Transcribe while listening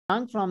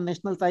Yang from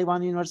National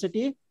Taiwan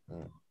University,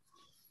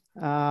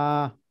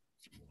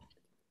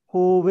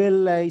 who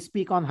will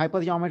speak on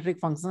hypergeometric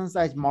functions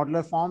as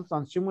modular forms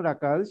on Shimura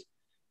curves.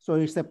 So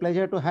it's a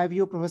pleasure to have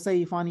you, Professor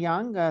Yifan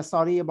Yang.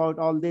 Sorry about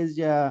all these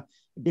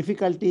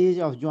difficulties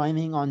of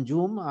joining on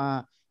Zoom.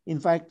 In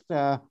fact,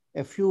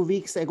 a few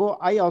weeks ago,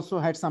 I also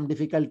had some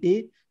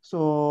difficulty.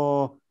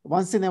 So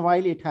once in a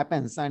while it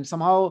happens, and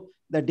somehow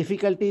the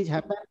difficulties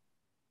happen.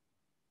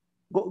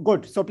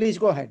 Good. So please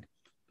go ahead.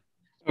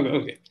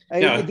 Okay.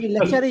 Yeah. The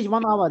lecture is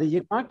 1 hour, is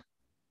it not?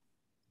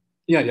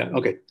 Yeah.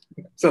 Okay.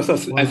 So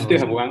I still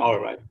have 1 hour,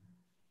 right?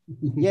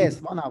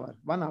 Yes, 1 hour.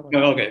 1 hour.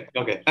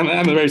 Okay.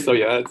 I'm very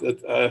sorry.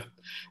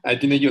 I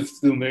didn't use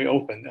Zoom very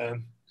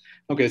often.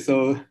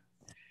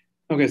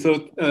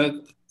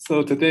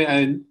 So today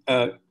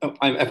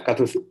I've got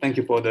to thank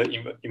you for the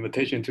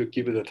invitation to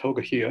give the talk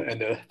here, and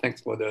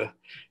thanks for the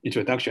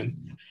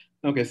introduction.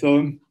 Okay,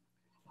 so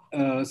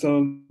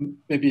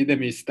maybe let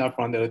me start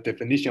from the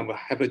definition of a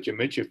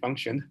hypergeometric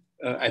function.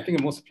 I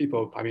think most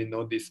people probably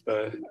know this,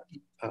 but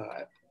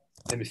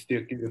let me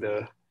still give you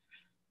the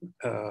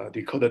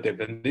decoded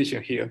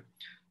definition here.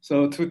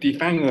 So to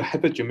define a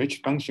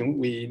hypergeometric function,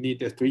 we need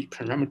the 3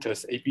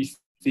 parameters A, B,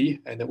 C,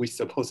 and we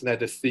suppose that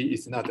the C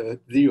is not a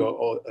 0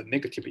 or a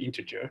negative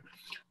integer.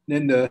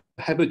 Then the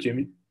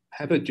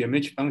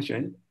hypergeometric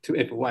function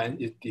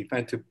 2f1 is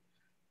defined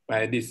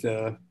by this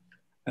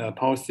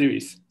power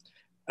series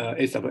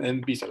a sub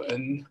n, b sub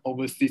n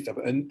over c sub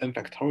n, n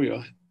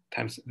factorial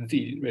times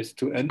z raised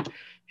to n.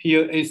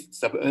 Here a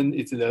sub n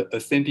is the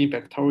ascending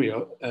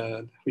factorial,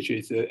 which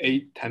is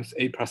a times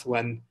a plus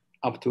 1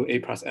 up to a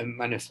plus n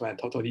minus 1,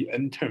 totally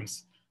n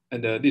terms.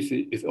 And this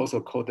is also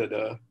called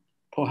the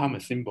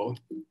Pohlhammer symbol.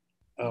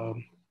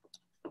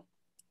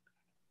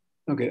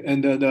 Okay,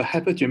 and the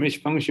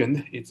hypergeometric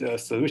function is a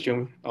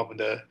solution of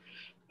the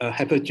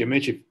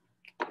hypergeometric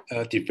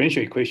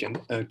differential equation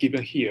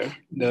given here.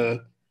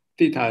 The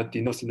theta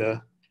denotes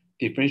the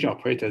differential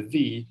operator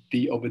z,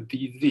 d over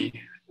dz.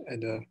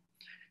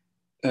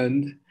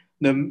 And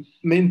the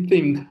main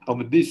theme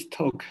of this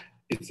talk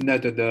is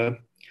that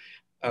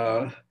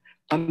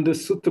under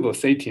suitable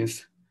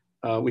settings,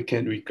 we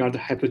can regard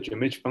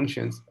hypergeometric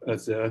functions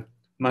as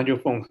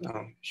modular forms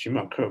on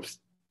Shimura curves.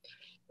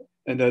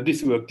 And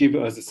this will give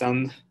us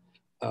some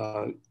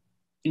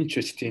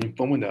interesting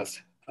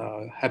formulas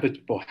for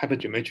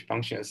hypergeometric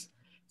functions.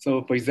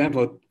 So for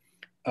example,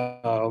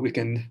 we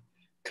can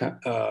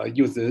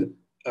use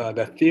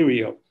the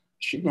theory of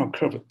Shimura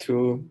curve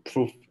to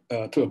prove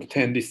to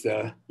obtain this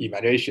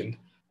evaluation,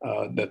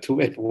 the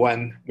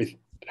 2f1 with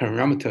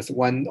parameters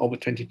 1 over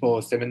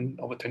 24, 7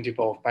 over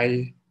 24,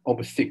 5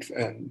 over 6,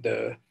 and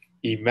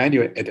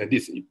evaluate at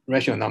this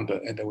rational number,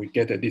 and we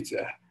get this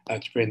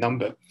algebraic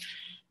number.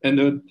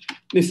 And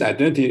this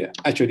identity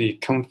actually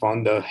comes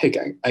from the Higgs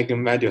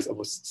eigenvalues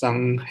of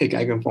some Higgs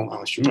eigenform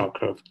on Shimura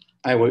curve.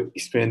 I will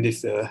explain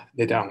this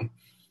later on.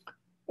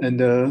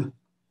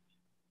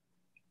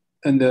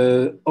 And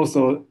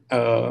also,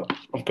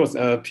 of course,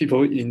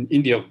 people in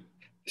India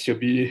should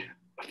be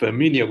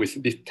familiar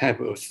with this type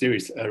of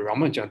series, a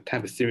Riemann-Roch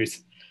type of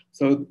series.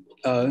 So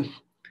the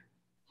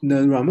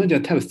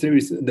Riemann-Roch type of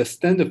series, the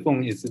standard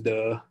form is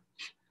the,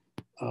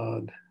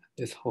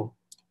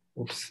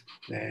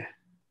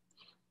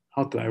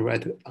 how do I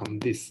write on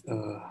this?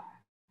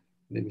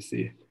 Let me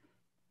see.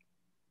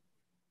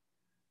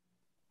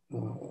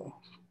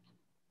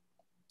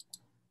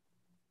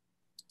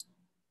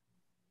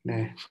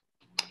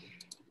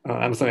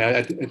 I'm sorry,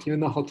 I didn't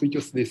know how to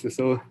use this.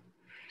 So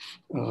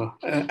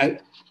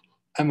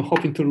I'm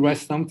hoping to write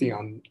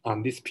something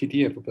on this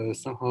PDF, but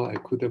somehow I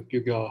couldn't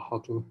figure out how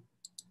to.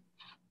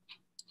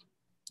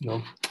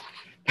 No,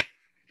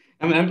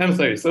 I'm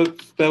sorry. So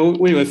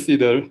we will see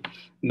the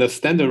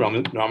standard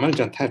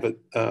Riemann-Roch type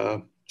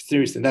of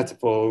series, and that's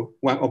for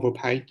 1 over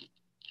pi.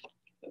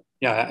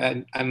 Yeah,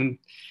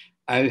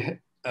 I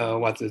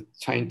was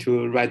trying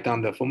to write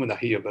down the formula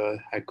here, but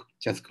I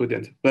just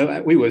couldn't.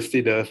 But we will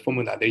see the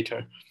formula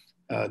later,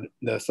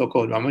 the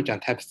so-called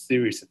Riemann-Roch type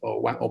series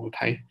for 1 over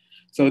pi.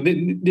 So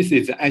this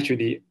is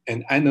actually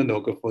an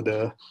analog for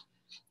the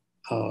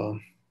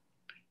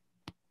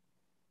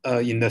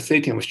in the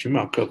setting of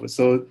Shimura curve.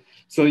 So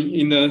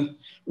in the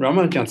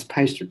Riemann-Roch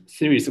pi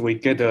series, we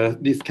get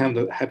this kind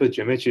of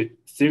hypergeometric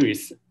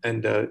series,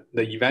 and the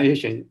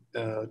evaluation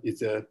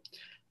is a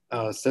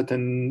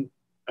certain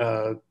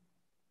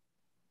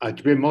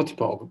algebraic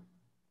multiple of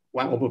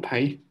 1 over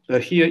pi.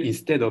 But here,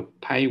 instead of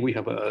pi, we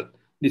have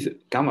this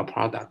gamma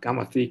product,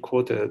 gamma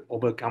 3/4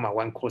 over gamma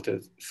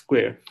 1/4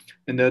 square.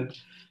 And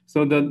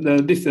so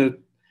this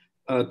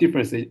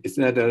difference is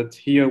that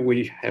here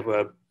we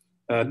have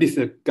this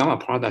gamma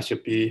product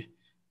should be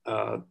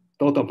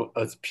thought of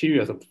as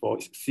periods for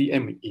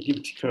CM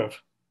elliptic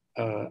curve.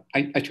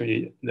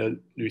 Actually, the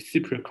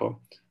reciprocal.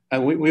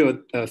 We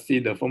will see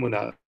the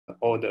formula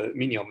or the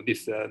meaning of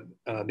this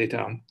later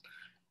on.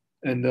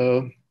 And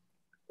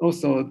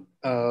also,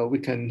 we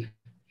can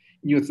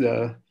use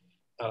the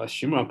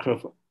Shimura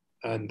curve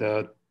and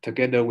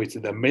together with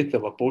the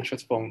method of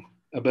Boucher's form.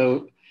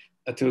 But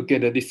to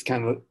get this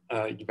kind of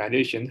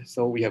evaluation,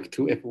 so we have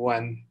to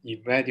F1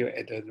 evaluate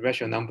at the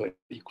rational number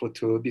equal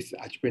to this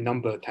algebraic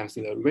number times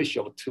the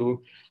ratio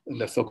to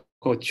the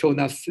so-called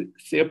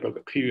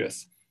Chonas-Searberg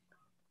periods.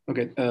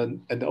 Okay,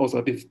 and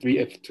also this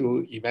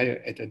 3F2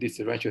 evaluate at this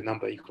rational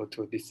number equal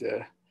to this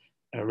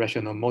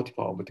rational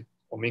multiple of the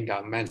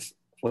omega minus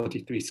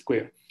 43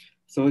 square.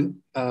 So,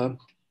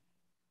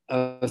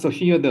 so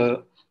here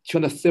the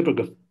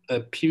Chonas-Searberg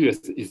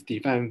periods is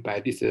defined by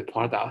this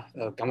product,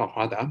 gamma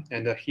product,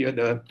 and here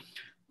the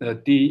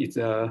D is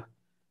a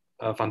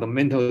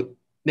fundamental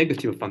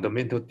negative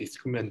fundamental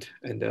discriminant,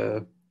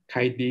 and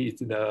chi D is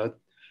the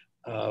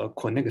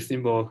connect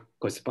symbol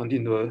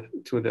corresponding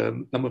to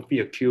the number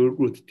field Q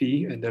root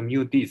D, and the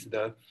mu D is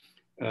the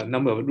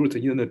number of root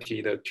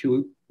unity, the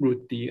Q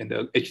root D, and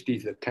the HD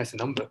is the class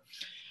number.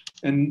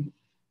 And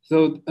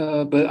so,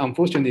 but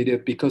unfortunately,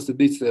 because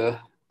this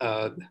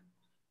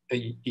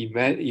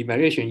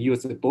evaluation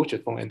uses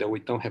Borchardt form, and we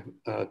don't have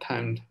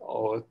time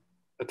or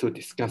to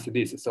discuss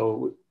this,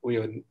 so we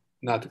will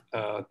not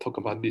talk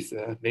about this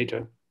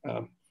later.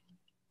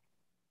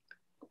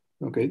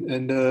 Okay,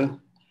 and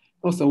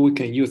also we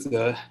can use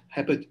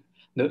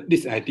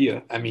this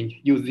idea. I mean,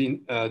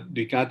 using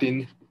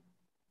regarding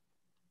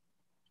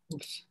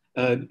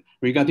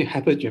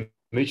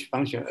hypergeometric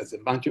function as a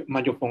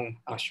modular form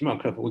Shimura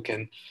curve, we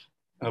can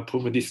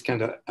prove this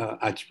kind of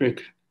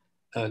algebraic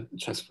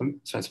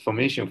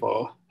transformation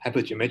for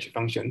hypergeometric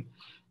function,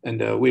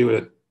 and we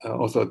will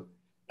also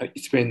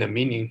explain the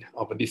meaning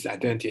of this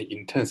identity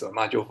in terms of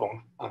modular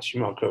form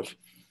Shimura curve.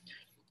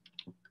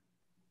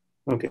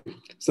 Okay,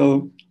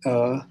 so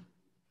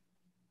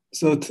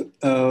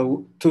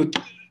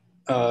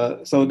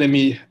so let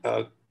me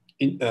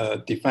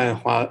define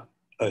what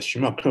a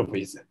Shimura curve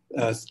is.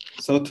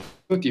 So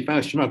to define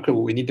a Shimura curve,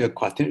 we need a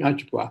quaternion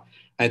algebra.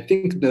 I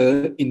think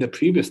in the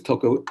previous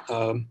talk,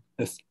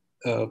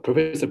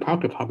 Professor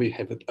Parker probably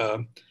have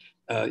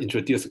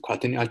introduced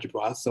quaternion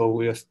algebra, so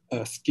we'll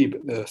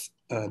skip this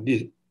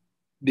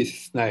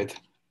slide.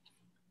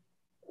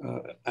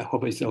 I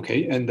hope it's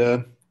okay. And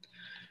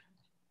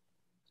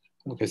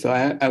okay, so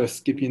I was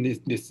skipping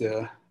this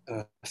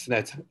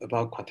slide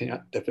about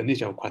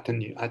definition of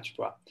quaternion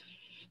algebra.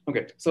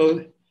 Okay,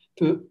 so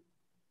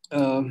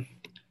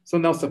so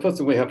now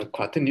suppose we have a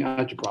quaternion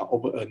algebra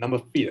over a number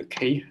field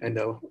K, and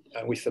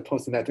we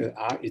suppose that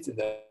R is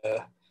the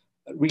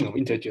ring of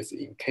integers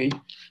in K.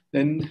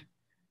 Then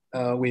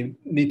we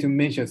need to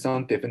mention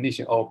some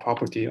definition or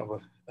property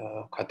of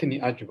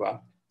quaternion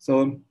algebra.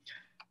 So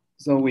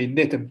we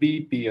let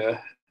B be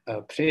a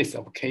place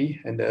of K,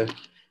 and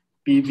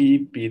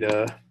BV be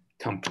the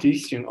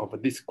completion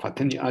of this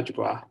quaternion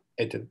algebra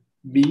at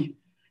B.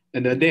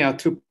 And there are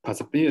two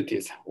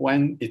possibilities.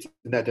 One is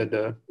that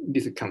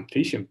this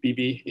completion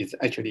BB is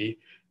actually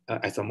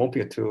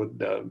isomorphic to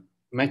the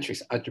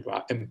matrix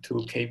algebra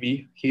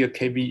M2KB. Here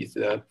KB is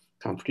the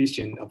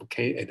completion of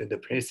K at the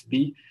place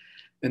B.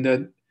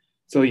 And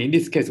so in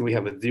this case, we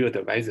have zero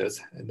divisors.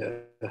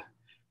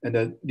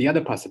 And the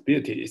other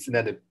possibility is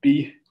that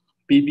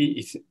BB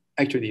is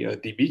actually a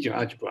division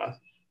algebra.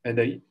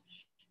 And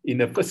in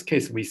the first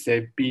case, we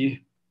say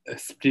B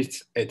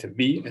splits at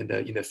B, and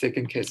in the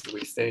second case,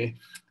 we say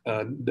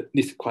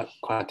this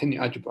quaternion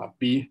algebra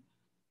B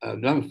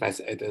ramifies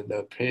at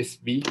the place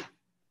B.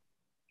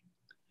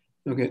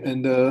 Okay,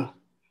 and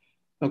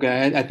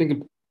okay, I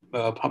think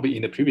probably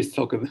in the previous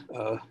talk,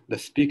 the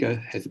speaker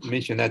has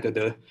mentioned that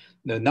the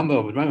number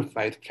of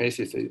ramified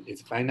places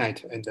is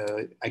finite and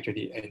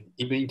actually an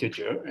even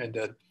integer, and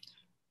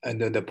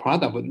the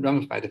product of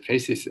ramified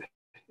places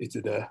is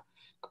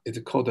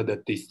called the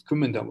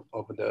discriminant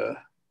of the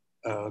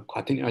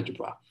quaternion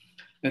algebra.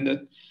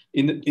 And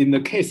in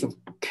the case of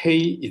K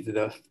is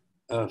the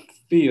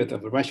field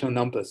of rational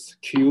numbers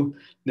Q,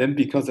 then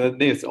because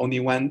there's only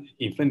one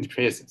infinite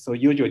place, so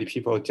usually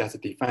people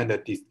just define the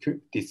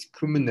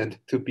discriminant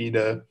to be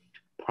the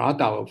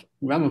product of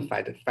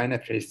ramified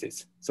finite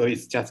places. So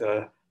it's just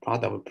a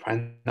product of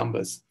prime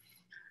numbers.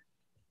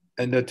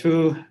 And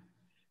to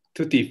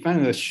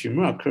define a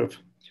Shimura curve,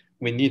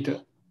 we need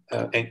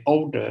an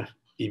order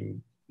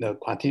in the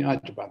quaternion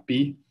algebra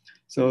B.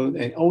 So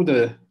an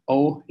order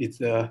O is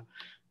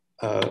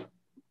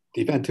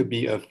defined to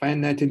be a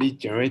finitely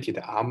generated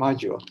R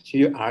module.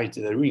 Here R is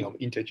the ring of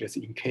integers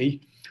in K,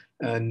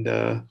 and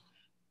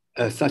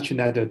such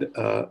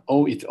that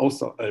O is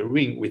also a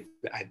ring with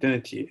the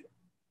identity.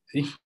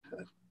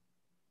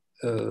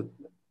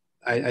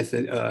 I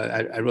said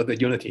I wrote the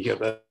unity here,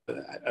 but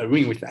a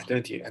ring with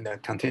identity and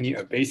containing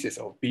a basis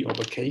of B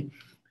over K.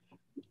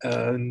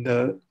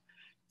 And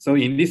so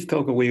in this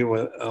talk, we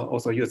will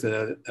also use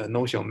a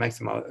notion of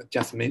maximal,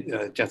 just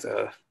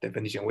a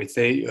definition. We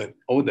say an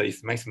order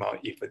is maximal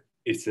if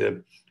it's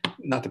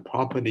not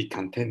properly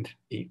contained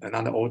in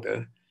another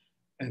order.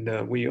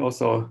 And we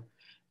also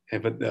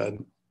have a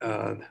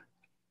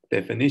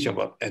definition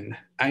of an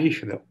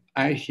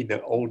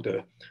I-hidden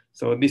order.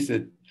 So this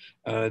is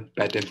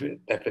by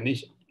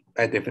definition,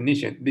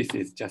 this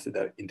is just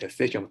the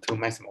intersection of two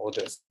maximal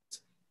orders.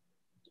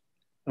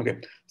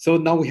 Okay, so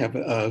now we have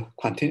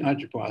quantity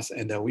algebras,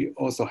 and we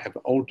also have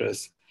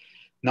orders.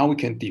 Now we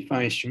can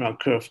define Shimura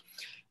curve.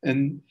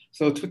 And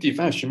so to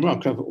define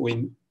Shimura curve,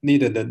 we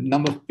needed the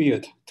number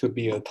field to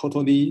be a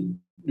totally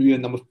real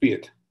number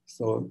field.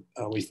 So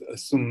we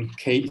assume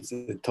K is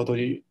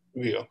totally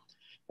real.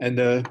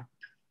 And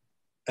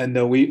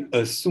we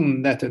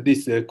assume that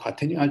this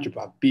quaternion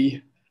algebra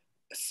be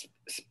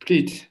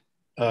split,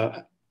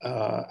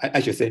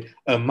 I should say,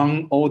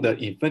 among all the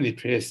infinite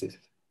places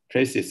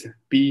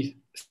be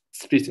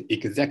split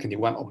exactly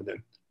one of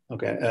them.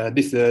 Okay,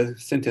 this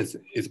sentence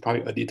is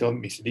probably a little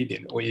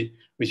misleading.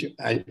 Which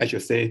I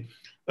should say,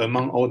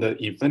 among all the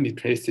infinite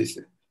places,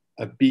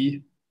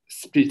 be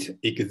split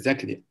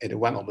exactly at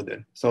one of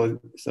them. So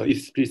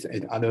it splits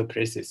at other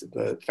places,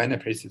 but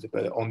finite places,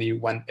 but only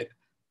one at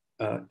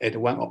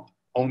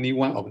only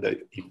one of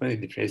the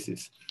infinite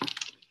places.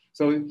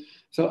 So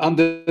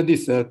under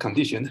this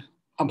condition,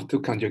 up to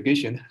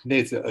conjugation,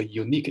 there's a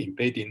unique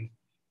embedding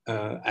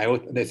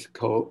iota, let's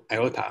call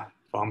iota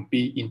from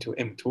B into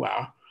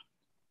M2R.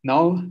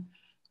 Now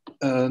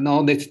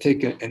let's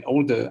take an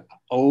order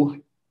O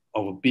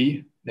of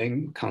B,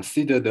 then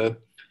consider the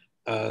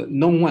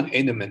non-one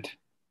element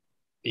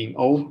in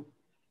O.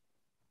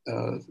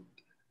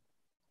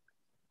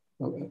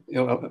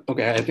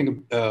 Okay, I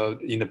think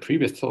in the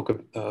previous talk,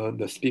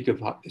 the speaker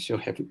should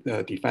have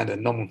defined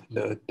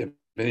the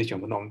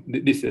definition of norm.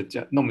 This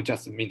norm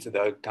just means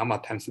the gamma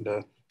times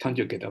the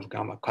conjugate of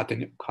gamma,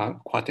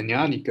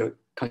 quaternionic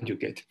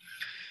conjugate.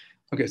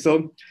 Okay,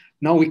 so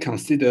now we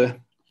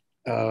consider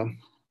the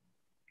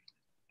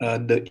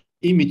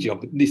image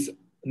of this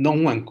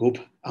non-one group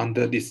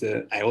under this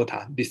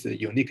iota, this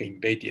unique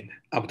embedding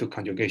up to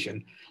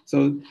conjugation.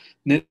 So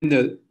then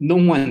the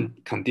non-one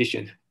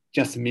condition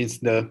just means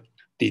the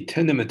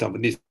determinant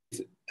of this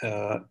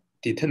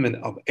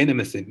determinant of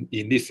elements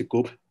in this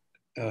group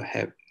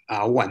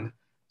are one.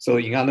 So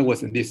in other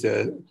words, this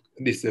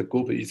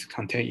group is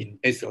contained in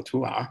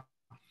SL2R.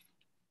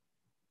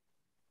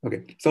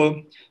 Okay,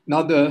 so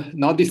now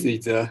this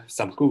is a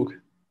subgroup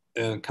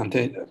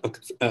contain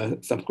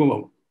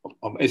subgroup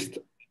of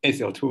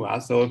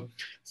SL2R.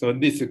 So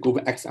this group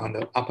acts on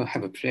the upper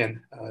half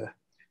plane,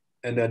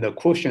 and then the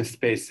quotient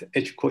space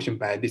H quotient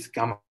by this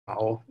gamma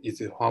O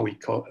is what we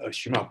call a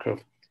Shimura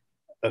curve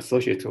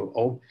associated to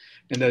O.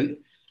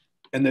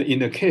 And in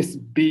the case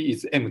B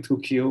is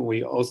M2Q,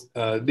 we also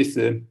this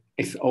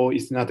XO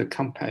is not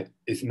compact.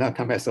 It's not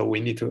compact, so we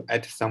need to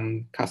add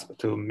some cusp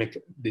to make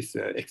this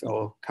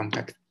XO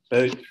compact.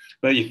 But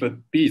if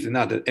B is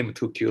not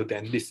M2Q,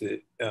 then this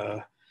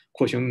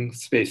quotient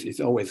space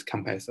is always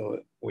compact, so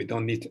we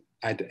don't need to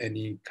add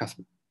any cusp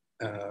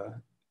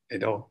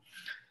at all.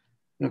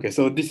 Okay,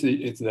 so this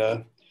is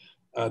the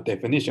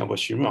definition of a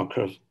Shimura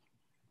curve.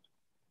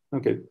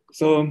 Okay,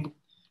 so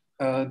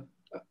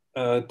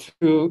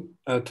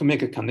to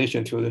make a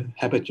connection to the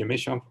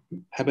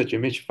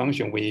hypergeometric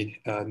function,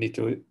 we need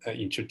to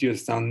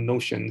introduce some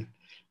notion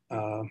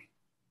about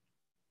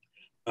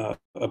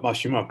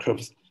Shimura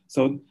curves.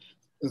 So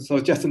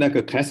just like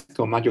a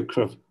classical modular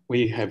curve,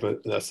 we have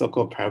the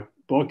so-called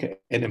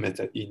parabolic element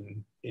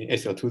in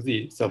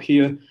SL2Z. So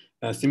here,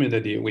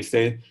 similarly, we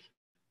say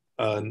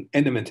an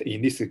element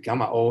in this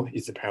gamma O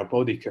is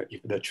parabolic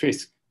if the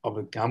trace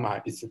of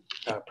gamma is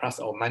plus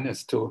or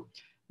minus 2.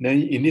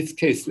 Then in this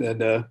case,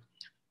 the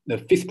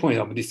fixed point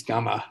of this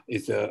gamma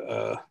is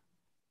a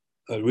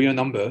real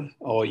number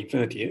or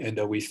infinity, and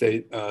we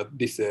say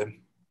this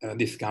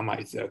gamma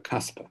is a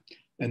cusp.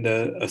 And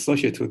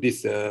associated to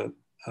this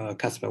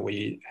cusp,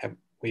 we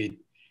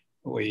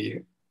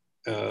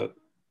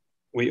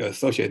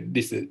associate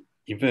this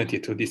infinity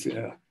to this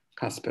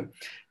cusp,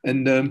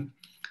 and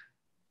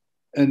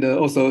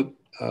also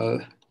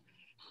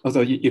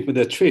if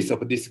the trace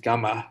of this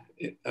gamma,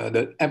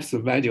 the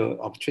absolute value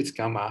of trace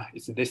gamma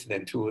is less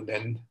than 2,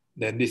 then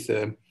this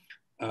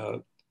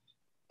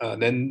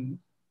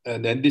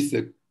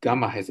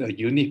gamma has a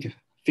unique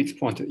fixed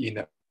point in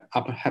the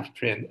upper half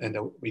plane, and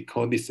we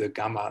call this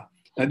gamma.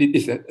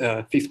 This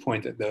fixed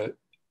point the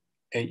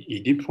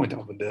elliptic point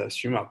of the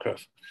Shimura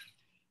curve,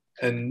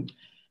 and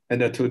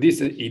to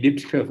this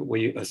elliptic curve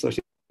we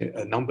associate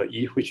a number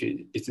E, which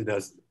is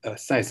the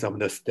size of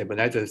the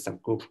stabilizer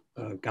subgroup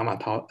gamma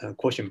tau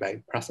quotient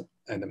by plus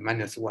and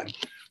minus 1.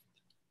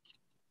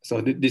 So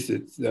this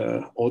is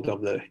the order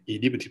of the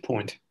elliptic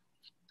point.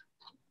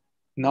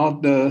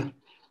 Now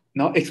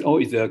XO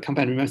is a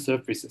compact Riemann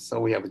surface, so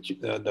we have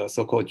the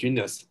so-called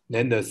genus.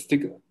 Then the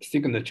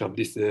signature of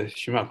this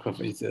Shimura curve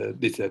is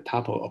this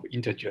tuple of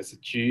integers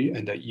G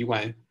and the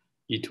E1,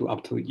 E2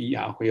 up to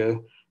ER, where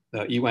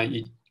the E1,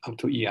 E up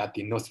to ER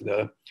denotes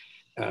the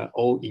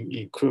O in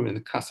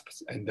equivalent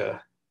cusps, and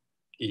the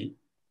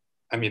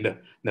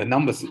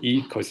numbers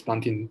E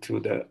corresponding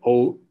to the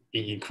O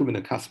in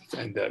equivalent cusps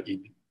and the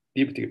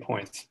elliptic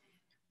points.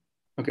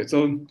 Okay,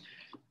 so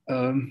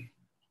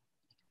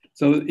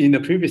so in the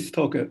previous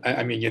talk, in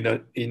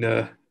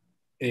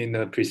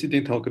the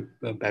preceding talk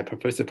by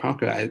Professor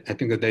Parker, I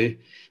think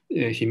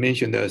he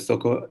mentioned the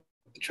so-called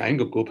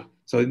triangle group.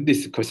 So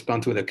this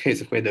corresponds to the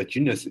case where the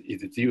genus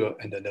is 0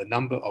 and the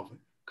number of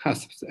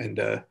cusps and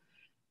the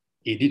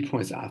elite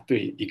points are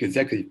 3,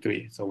 exactly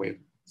 3.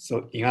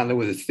 So in other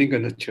words, the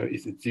signature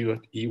is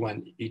 0,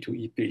 E1, E2,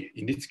 E3.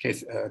 In this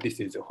case, this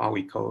is what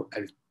we call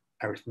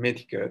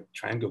arithmetic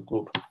triangle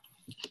group.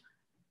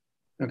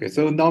 Okay,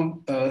 so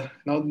now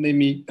let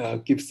me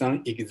give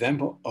some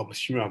example of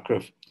Shimura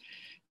curve.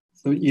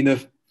 So in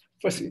the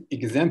first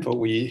example,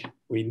 we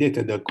let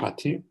the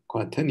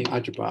quaternion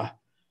algebra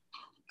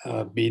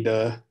be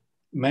the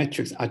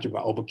matrix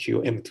algebra over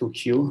Q,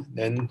 M2Q.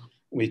 Then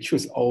we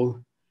choose O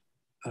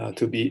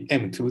to be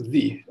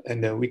M2Z,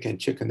 and then we can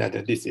check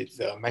that this is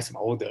the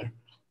maximum order.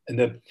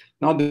 And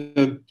now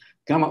the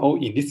gamma O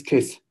in this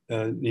case,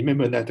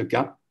 remember that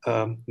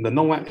the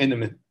no-one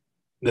element,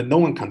 the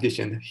no-one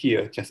condition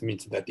here just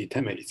means the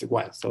determinant is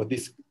 1. So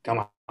this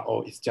gamma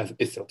O is just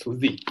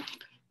SO2Z.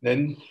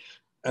 Then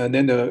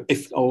the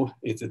XO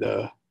is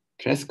the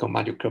classical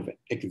modular curve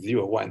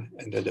X0, 1,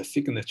 and the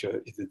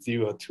signature is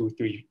 0, 2,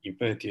 3,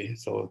 infinity.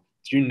 So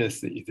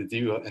genus is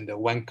 0, and the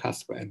 1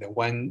 cusp, and the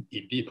 1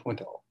 elite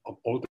point of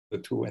order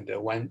 2, and the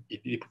 1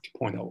 elite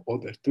point of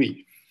order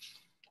 3.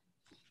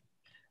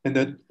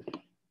 And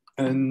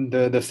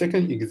the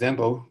second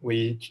example,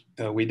 we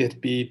let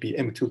B be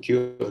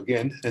M2Q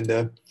again,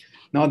 and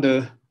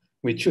now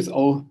we choose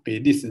O be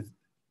this is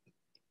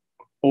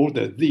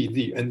order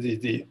ZZ and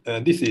ZZ.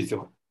 This is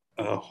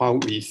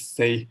what we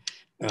say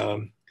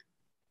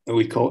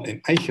we call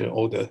an Eichel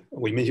order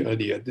we mentioned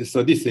earlier.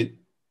 So this is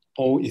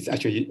O is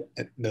actually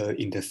at the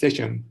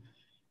intersection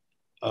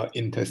of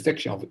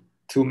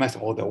two mass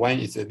order. One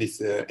is this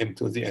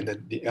M2Z,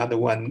 and the other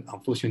one,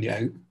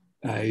 unfortunately,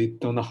 I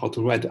don't know how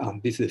to write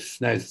on this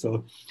slide.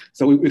 So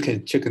we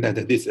can check that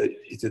this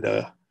is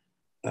the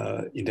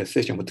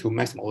intersection of two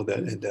mass order,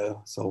 and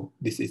so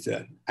this is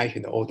an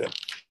Eichel order.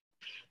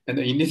 And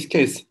in this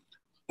case,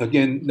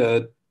 again,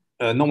 the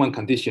no-one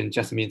condition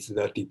just means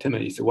the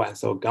determinant is 1.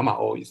 So gamma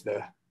O is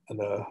the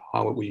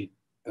how we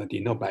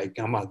denote by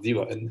gamma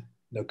 0n,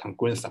 the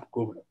congruent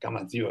subgroup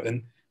gamma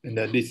 0n. And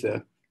this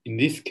in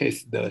this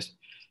case, the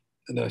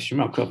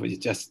Shimura curve is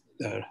just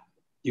the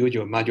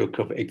usual modular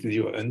curve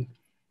X0n.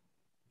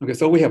 Okay,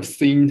 so we have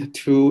seen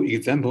two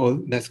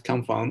examples that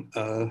come from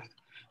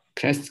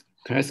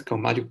classical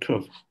modular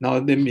curve. Now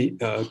let me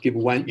give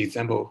one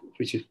example,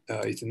 which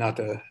is not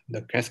the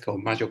classical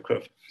modular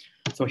curve.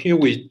 So here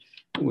we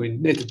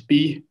let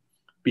B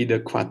be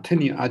the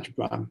quaternion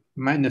algebra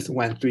minus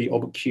 1, 3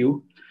 over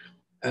Q.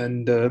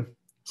 And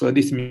so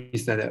this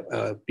means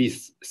that B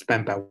is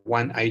spanned by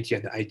 1 ij,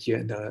 and ij,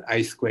 and the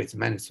I squared is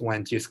minus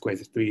 1, j squared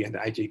is 3, and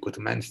ij equal to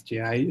minus ji.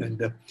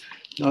 And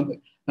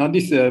now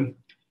this,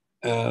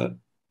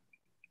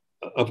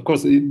 of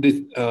course,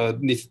 this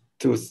needs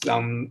to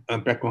some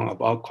background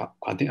about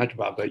quaternion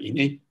algebra, but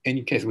in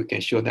any case, we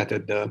can show that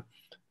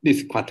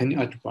this quaternion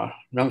algebra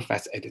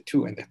ramifies at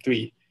 2 and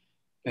 3.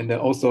 And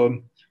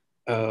also,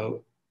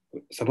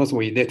 suppose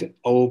we let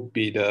O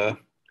be the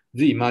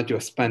Z module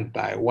spanned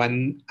by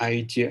 1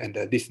 ij, and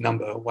this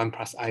number 1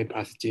 plus I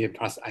plus j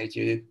plus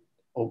ij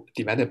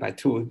divided by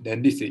 2,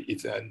 then this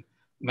is a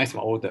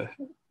maximum order.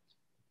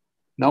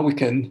 Now we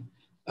can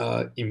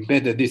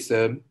embed this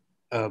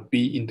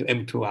B into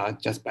M2R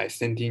just by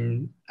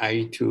sending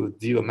I to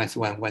 0 minus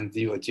 1, 1,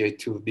 0, j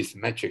to this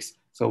matrix.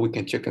 So we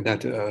can check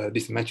that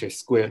this matrix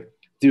square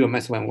 0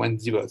 minus 1, 1,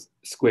 0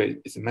 square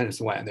is minus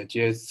 1, and the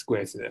j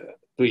square is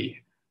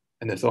 3,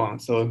 and so on.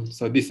 So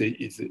this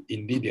is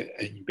indeed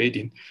an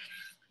embedding.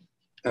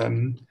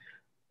 And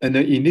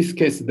in this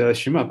case, the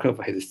Shimura curve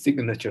has a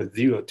signature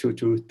 0, 2,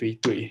 2, 3,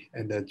 3,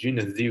 and the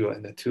genus 0,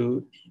 and the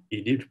 2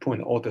 elliptic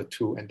point order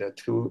 2, and the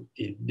 2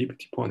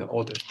 elliptic point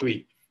order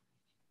 3.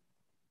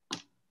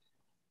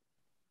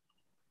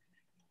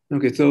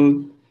 Okay,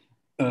 so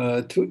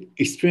to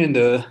explain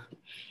the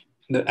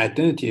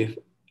identity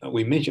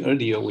we mentioned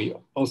earlier, we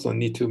also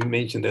need to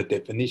mention the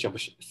definition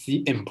of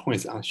CM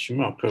points on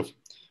Shimura curve.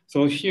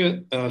 So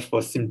here,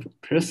 for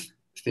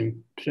simplicity,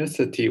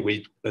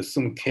 we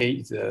assume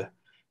K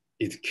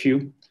is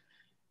Q,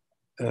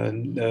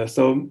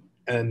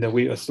 and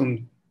we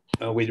assume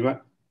we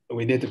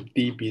let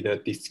B be the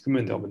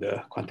discriminant of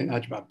the quaternion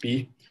algebra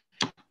B.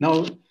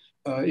 Now,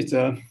 it's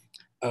a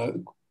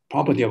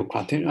property of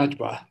quaternion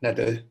algebra that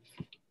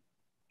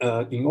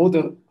in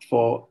order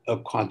for a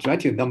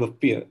quadratic number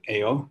field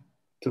L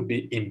to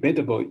be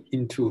embeddable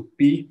into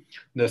B,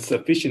 the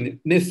sufficient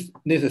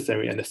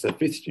necessary and the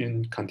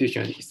sufficient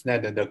condition is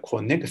that the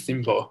connect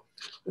symbol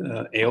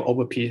L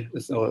over P.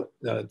 So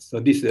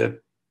this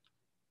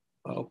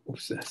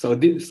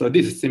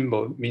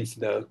symbol means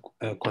the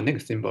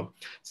connect symbol.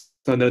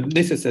 So the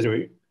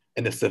necessary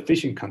and the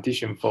sufficient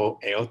condition for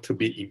L to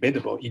be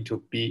embeddable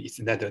into B is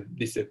that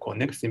this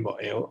connect symbol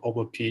L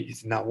over P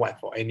is not 1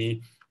 for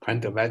any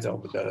parameter value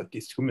of the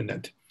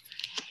discriminant.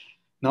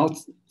 Now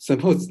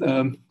suppose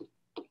L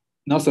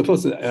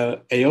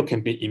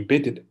can be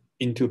embedded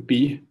into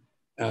B,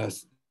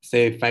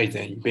 say phi is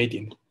an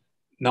embedding.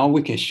 Now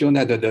we can show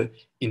that the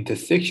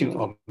intersection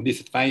of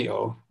this phi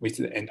L with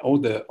an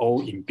order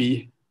O in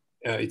B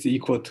is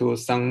equal to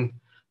some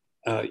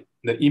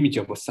the image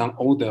of some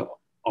order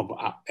of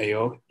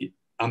L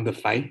under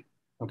phi.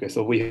 Okay,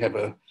 so we have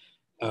a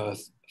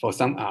for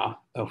some R,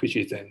 which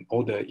is an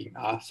order in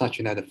R, such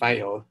that the phi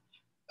L,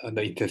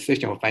 the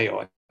intersection of phi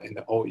L and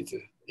the O is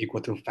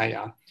equal to phi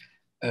R.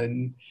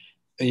 And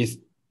in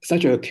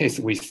such a case,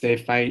 we say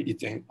phi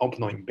is an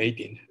optimal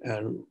embedding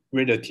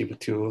relative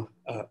to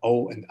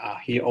O and R.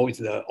 Here, O is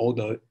the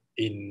order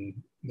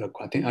in the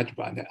quadratic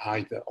algebra, and R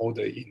is the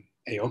order in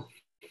L.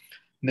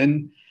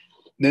 Then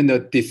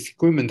the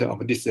discriminant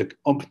of this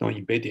optimal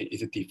embedding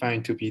is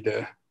defined to be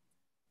the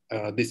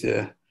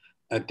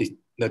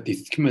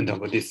discriminant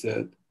of this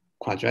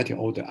quadratic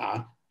order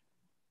R.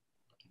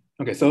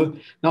 Okay, so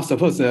now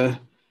suppose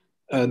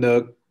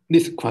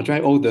this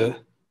quadratic order,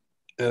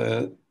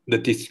 the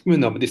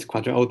discriminant of this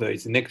quadratic order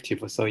is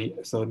negative. So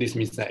this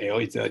means that L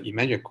is an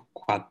imaginary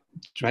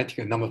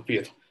quadratic number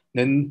field.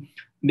 Then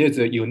there's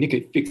a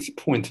unique fixed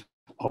point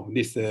of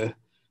this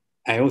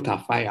iota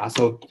phi R.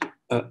 So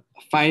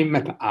phi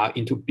map R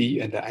into B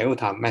and the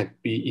iota map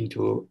B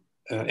into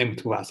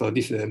M2R. So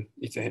this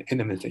is an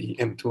element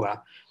in M2R.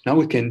 Now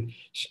we can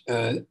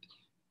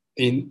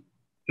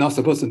now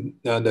suppose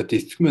the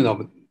discriminant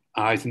of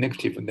R is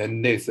negative, and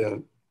then there's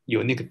a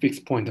unique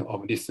fixed point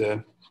of this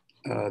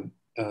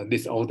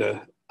this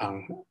order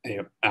on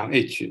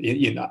H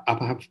in the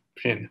upper half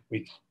plane.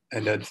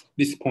 And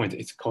this point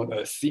is called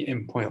a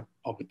CM point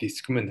of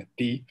discriminant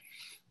D.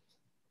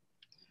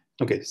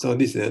 Okay, so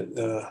this is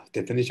the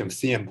definition of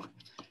CM.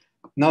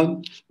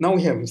 Now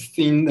we have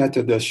seen that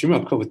the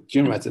Shimura curve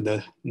generalizes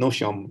the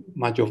notion of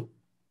modular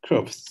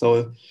curves.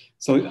 And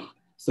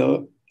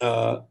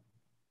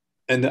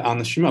on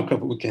the Shimura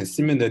curve, we can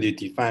similarly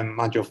define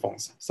modular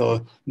forms.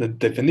 So the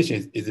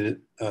definition is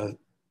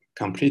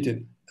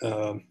completed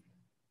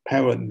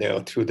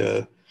parallel to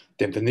the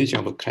definition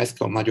of a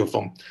classical modular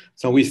form.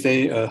 So we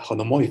say a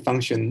holomorphic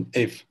function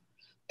f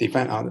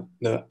defined on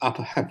the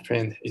upper half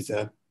plane is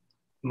a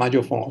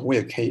modular form of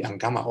where k and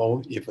gamma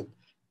O if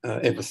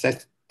f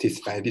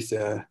satisfies this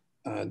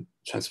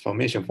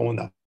transformation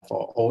formula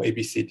for all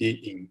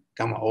ABCD in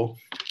gamma O.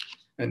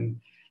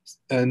 And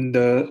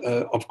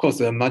of course,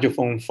 the modular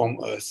form form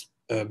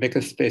a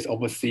vector space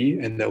over C,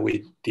 and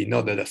we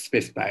denote the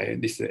space by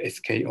this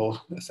SKO.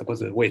 Suppose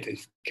the weight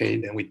is K,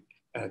 then we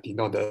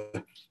denote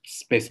the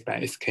space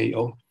by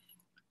SKO.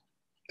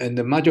 And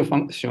the modular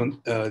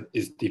function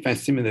is defined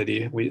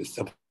similarly. We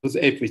suppose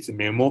F is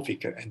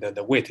meromorphic and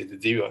the weight is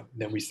 0.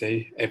 Then we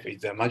say F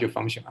is a modular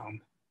function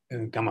on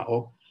gamma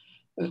O.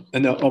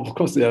 And of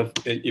course, if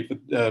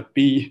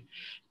B,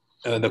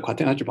 the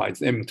quadratic algebra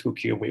is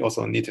M2Q, we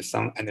also need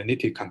some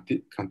analytic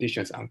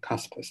conditions on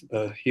cusps.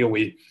 Here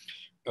we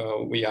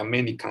are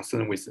mainly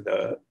concerned with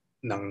the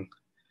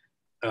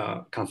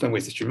concerned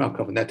with Shimura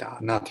curve that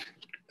are not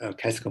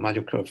classical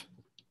modular curve.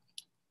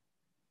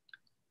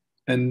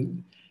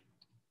 And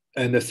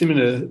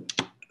similar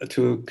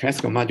to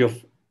classical modular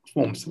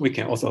forms, we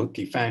can also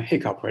define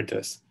Hicks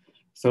operators.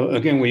 So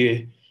again,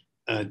 we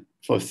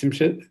for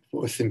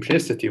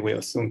simplicity, we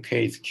assume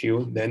K is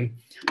Q. Then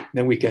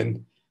we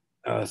can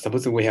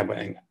suppose we have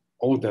an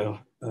order.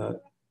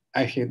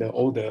 Actually, the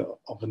order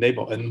of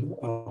label n,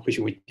 which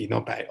we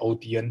denote by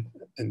ODN,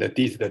 and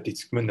D is the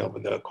discriminant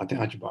of the quadratic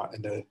algebra.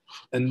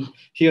 And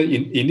here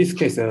in this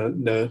case,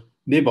 the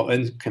label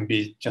n can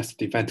be just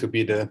defined to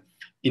be the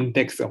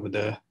index of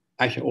the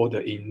actual order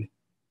in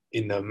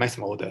the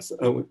maximum order.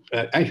 So,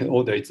 actual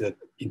order is the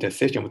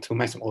intersection of two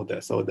maximum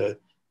orders. So the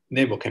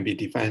label can be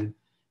defined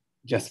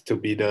just to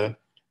be the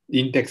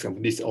index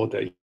of this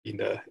order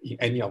in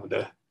any of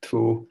the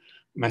two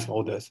maximum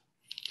orders.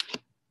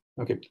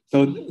 Okay,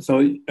 so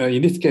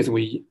in this case,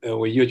 we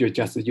usually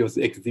just use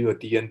X0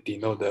 DN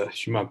denote the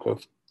Shimura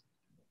curve.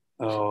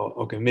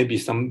 Okay, maybe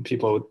some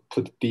people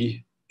put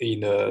D in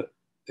the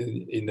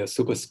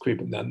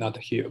superscript, not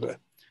here, but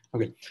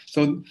okay.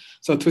 So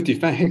to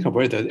define Hicks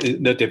operator,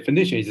 the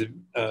definition is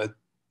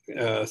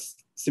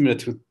similar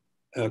to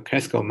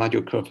classical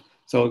modular curve.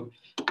 So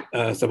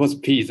suppose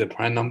P is a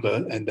prime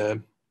number,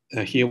 and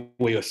here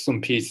we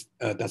assume P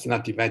does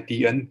not divide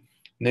Dn.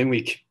 Then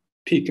we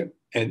pick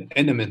an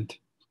element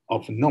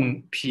of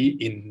known P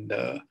in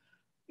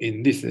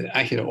this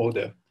actual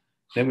order.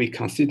 Then we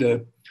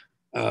consider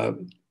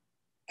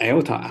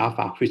iota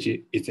alpha, which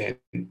is an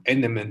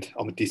element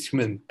of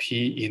discriminant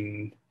P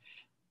in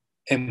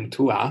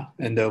M2R,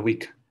 and we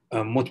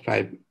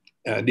multiply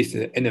this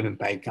element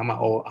by gamma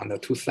O on the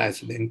two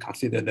sides, then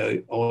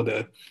consider all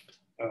the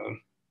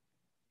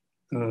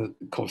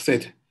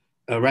coset,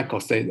 right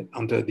coset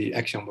under the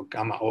action of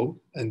gamma O,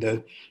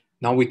 and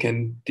now we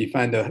can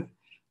define the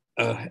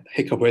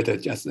Hicks operator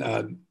just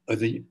as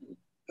in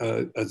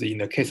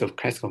the case of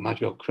classical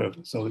modular curve.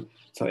 So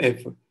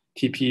F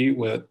TP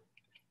will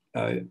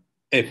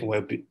F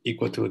will be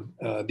equal to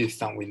this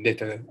sum. We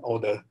later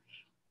order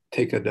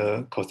take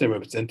the coset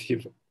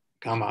representative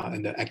gamma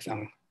and the X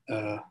on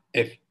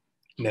F,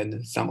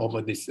 then sum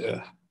over this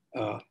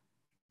or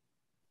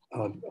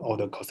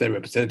the coset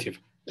representative,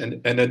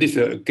 and this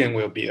again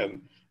will be a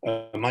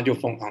modular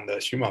form on the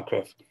Shimura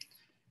curve,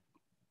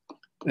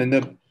 and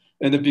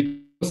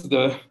because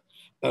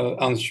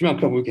on Shimura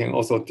curve we can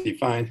also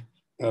define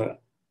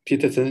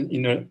Peterson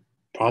inner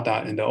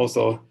product, and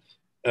also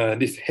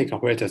these Higgs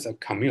operators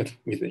commute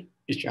with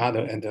each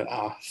other and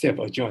are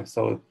self-adjoint.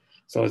 So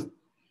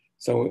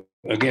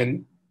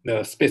again,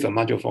 the space of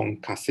module form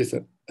consists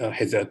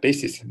has a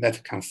basis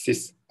that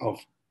consists of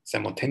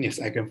simultaneous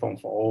eigenform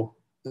for all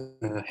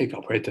Higgs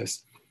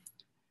operators.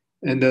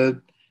 And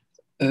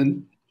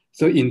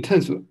so in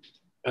terms of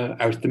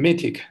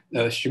arithmetic,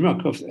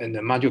 Shimura curves and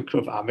the module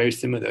curve are very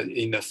similar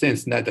in the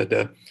sense that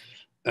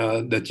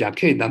the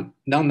Jacquet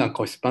Lambda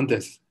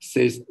correspondence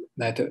says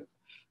that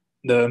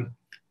the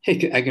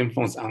Higgs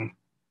eigenforms on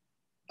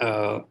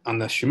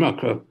the Shimura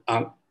curve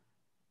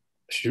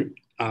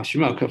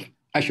Shimura curve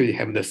actually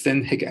have the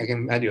same Higgs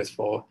eigenvalues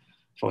for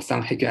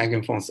some Higgs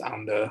eigenforms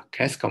on the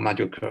classical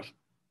module curve.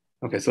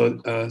 Okay, so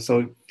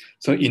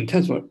in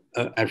terms of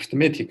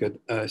arithmetic,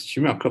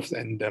 Shimura curves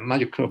and the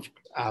module curve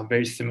are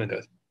very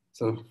similar.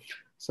 So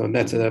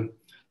that's a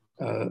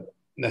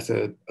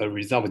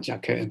result of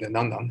Jacquet and the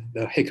Lambda.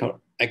 The Higgs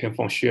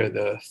eigenform share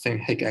the same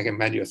Higgs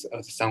eigenvalues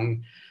as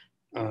some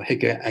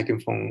Higgs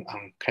eigenform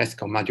on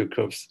classical module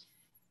curves.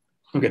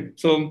 Okay,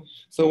 so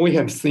we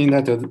have seen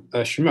that the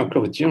Shimura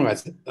curve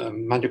generalizes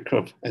module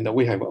curve, and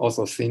we have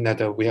also seen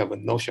that we have a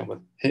notion of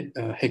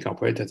Higgs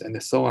operators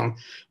and so on.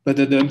 But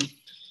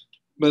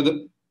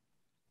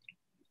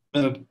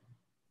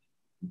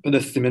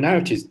the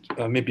similarities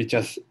maybe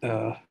just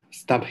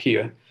stop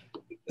here,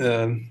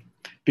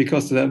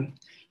 because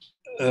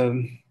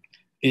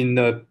in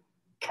the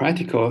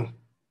practical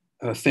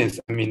sense,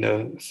 I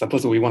mean,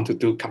 suppose we want to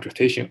do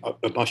computation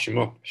about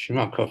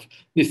Shimura curve.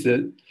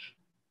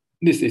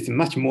 This is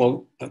much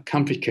more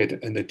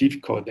complicated and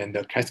difficult than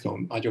the classical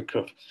module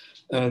curve.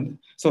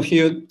 So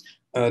here,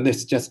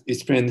 let's just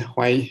explain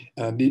why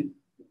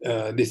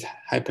this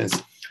happens.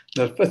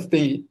 The first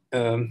thing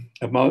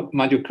about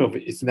module curve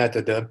is that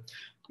the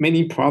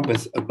many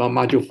problems about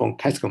module form,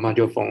 classical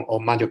module form, or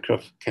module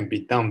curve can be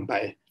done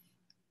by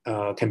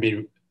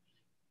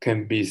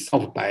can be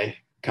solved by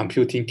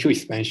computing Q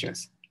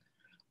expansions.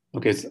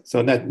 Okay,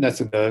 so that's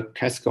the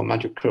classical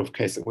module curve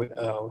case.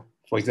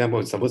 For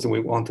example, suppose we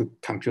want to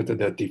compute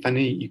the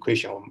defining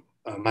equation of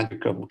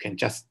module curve, we can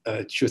just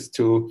choose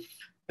two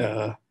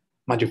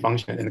module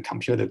function and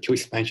compute the Q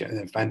expansion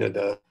and find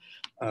the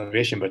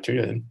relation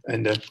between them.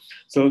 And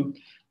so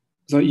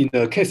in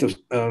the case of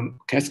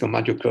classical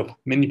module curve,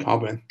 many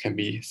problems can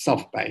be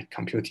solved by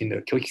computing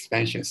the Q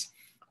expansions.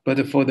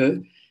 But for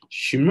the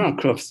Shimura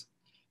curves,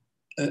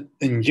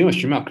 in general,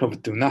 Shimura curves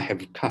do not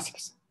have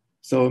cusps.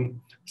 So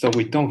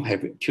we don't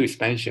have Q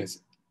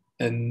expansions.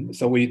 And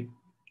so we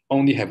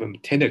only have a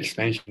Taylor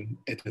expansion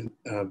at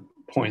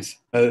points.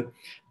 But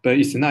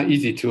it's not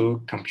easy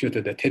to compute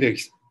the Taylor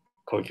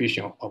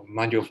coefficient of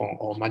module form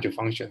or module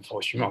function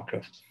for Shimura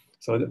curve.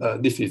 So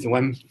this is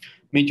one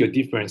major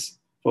difference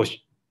for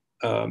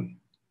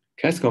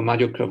classical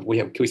module curve. We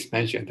have Q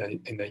expansion,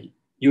 and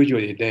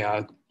usually they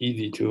are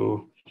easy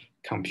to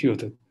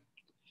compute.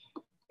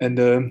 And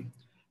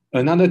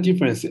another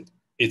difference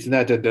is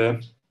that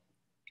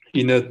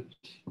in the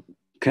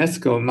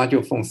classical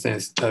module form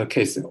sense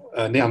case,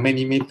 there are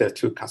many methods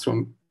to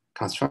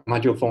construct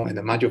module form and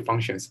the module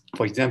functions.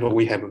 For example,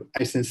 we have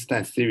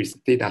Eisenstein series,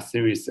 data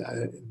series,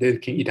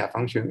 Dedekind eta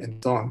function,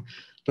 and so on.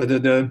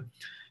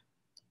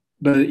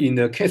 But in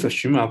the case of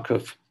Shimura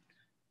curve,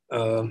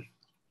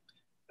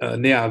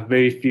 there are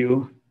very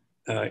few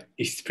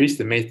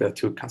explicit methods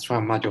to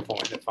construct module form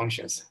and the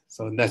functions.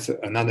 So that's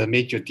another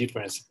major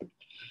difference.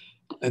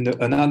 And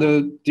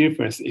another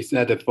difference is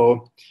that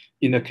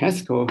in the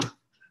classical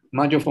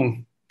module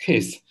form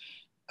case,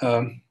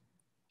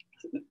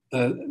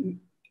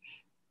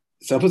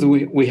 suppose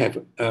we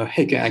have a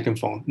Higgs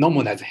eigenform,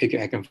 normalized Higgs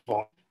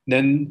eigenform,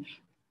 then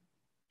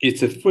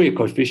its Fourier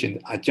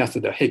coefficient are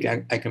just the Higgs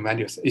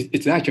eigenvalues.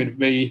 It's actually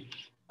very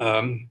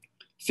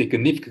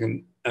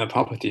significant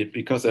property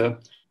because in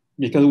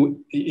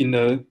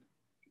the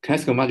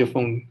classical module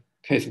form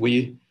case,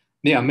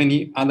 there are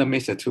many other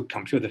methods to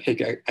compute the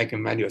Higgs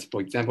eigenvalues.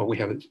 For example, we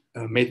have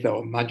a method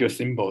of module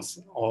symbols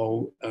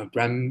or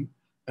Brand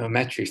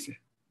matrix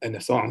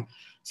and so on.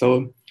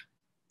 So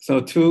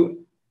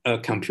to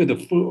compute the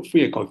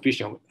Fourier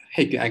coefficient of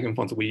Higgs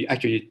eigenforms, we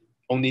actually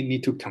only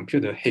need to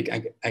compute the Higgs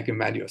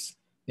eigenvalues.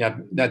 Yeah,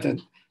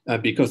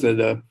 because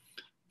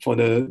for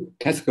the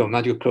classical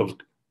module curve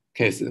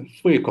case,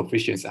 Fourier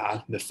coefficients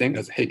are the same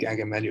as Higgs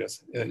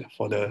eigenvalues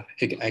for the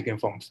Higgs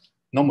eigenforms,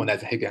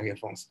 normalized Higgs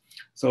eigenforms.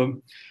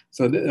 So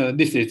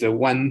this is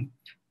one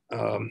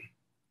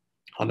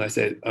how do I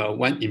say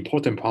one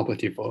important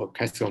property for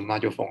classical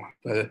module form.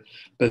 But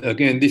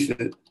again, this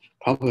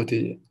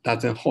property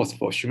doesn't hold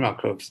for Shimura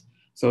curves.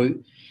 So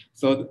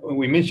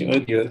we mentioned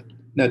earlier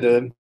that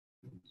the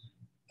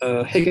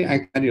Higgs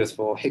eigenvalues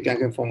for Higgs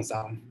eigenforms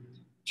on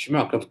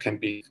Shimura curve can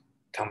be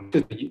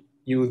computed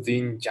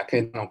using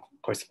Jacquet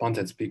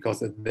correspondence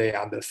because they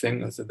are the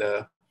same as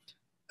the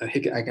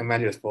Higgs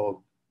eigenvalues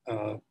for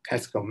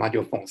classical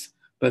module forms.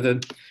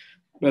 But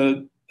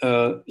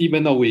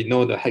even though we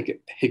know the Higgs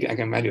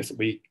eigenvalues,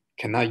 we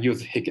cannot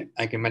use Higgs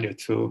eigenvalue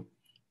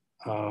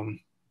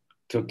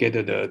to get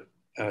the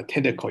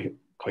Taylor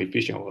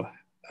coefficient of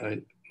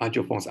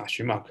module forms are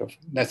Shimura curve.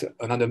 That's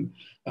another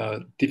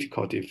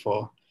difficulty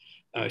for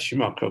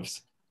Shimura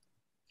curves.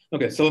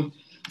 Okay, so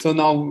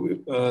now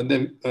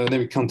then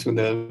we come to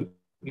the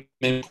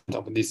main point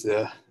of this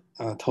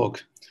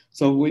talk.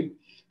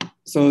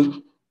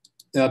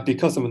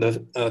 Because of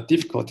the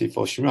difficulty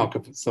for Shimura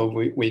curve, so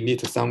we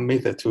need some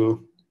method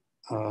to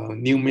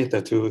new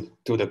method to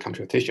do the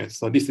computation.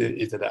 So this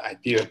is the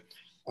idea.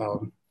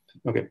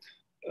 Okay,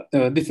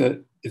 this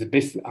is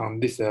based on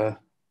this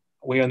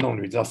well-known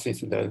result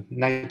since the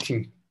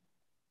 19th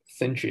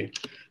century,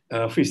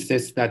 which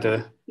says that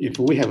if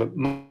we have a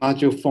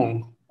module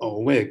form of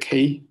where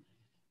k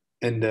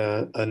and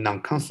a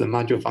non-constant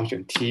module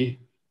function t,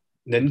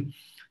 then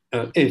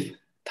if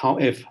tau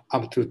f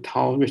up to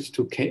tau raised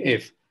to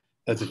kf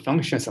as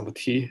functions of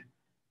t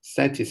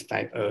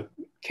satisfy a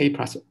k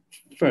plus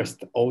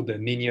first order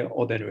linear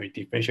ordinary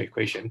differential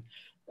equation.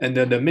 And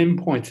the main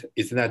point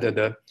is that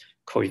the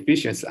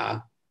coefficients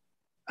are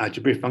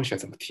algebraic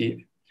functions of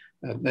t.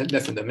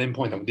 That's the main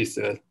point of this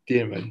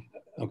theorem.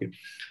 Okay,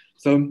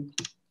 so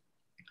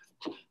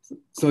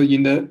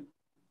in the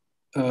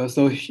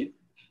so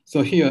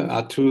here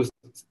are two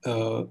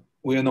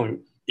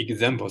well-known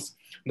examples.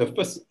 The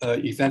first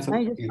example.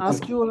 Can I just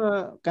ask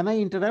you? Can I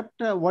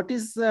interrupt? What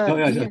is T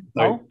and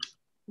tau?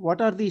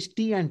 What are these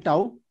T and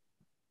tau?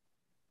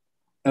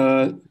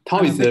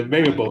 Tau is a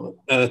variable.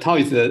 Tau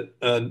is the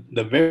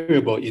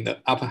variable in the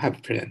upper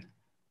hyperplane.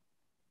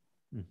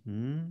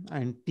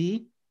 And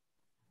T?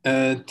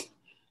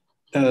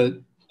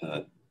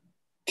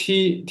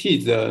 T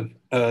is a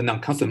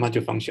non-constant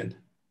module function,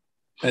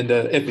 and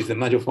f is a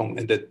module form,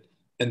 and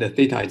the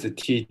theta is a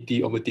t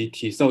d over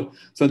dt. So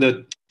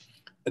the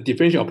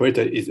differential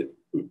operator is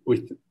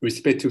with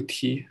respect to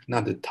t,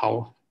 not the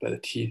tau, but the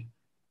t.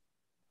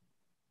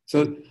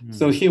 So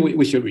here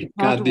we should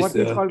regard this. What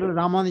is called a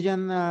Riemann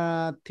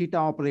theta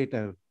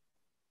operator.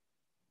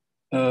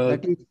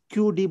 That is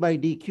q d by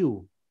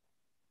dq.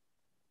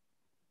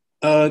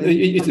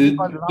 It's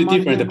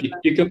different.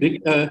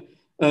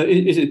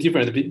 It's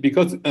different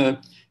because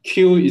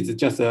q is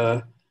just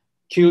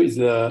q is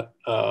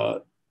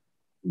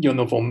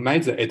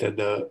uniformizer at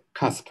the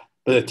cusp,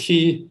 but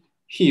t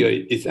here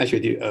is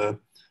actually a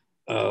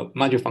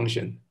module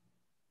function.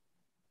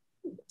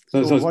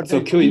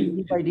 So q T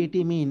d by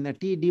dt mean?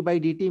 T d by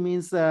dt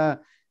means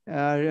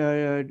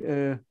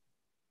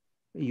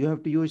you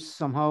have to use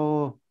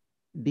somehow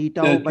d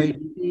tau by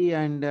dt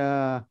and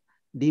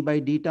d by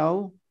d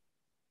tau.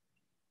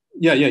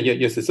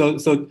 Yes. So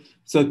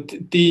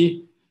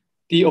d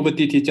over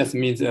dt just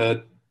means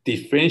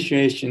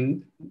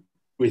differentiation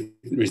with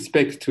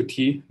respect to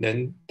t,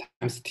 then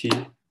times t.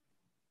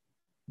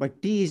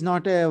 But t is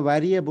not a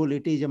variable;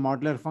 it is a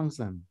modular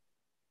function.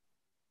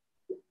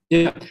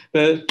 Yeah,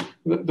 but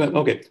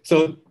okay.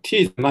 So t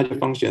is a modular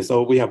function.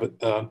 So we have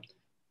a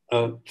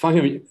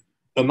function,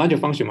 a modular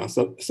function.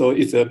 So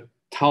it's a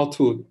tau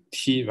to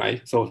t,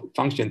 right? So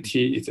function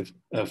t is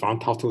from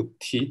tau to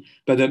t.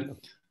 But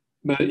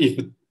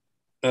if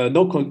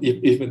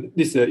if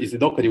this is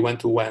locally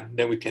 1-to-1,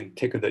 then we can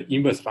take the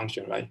inverse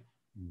function, right?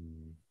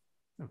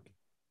 Okay.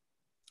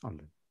 All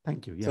right.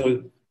 Thank you. Yeah.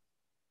 So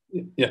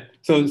yeah.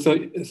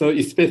 So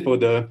except for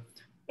the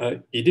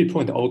elite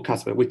point or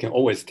cusp, we can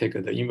always take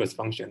the inverse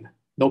function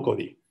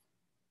locally.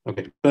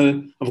 Okay. But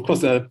of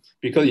course,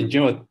 because in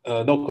general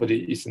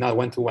locally it's not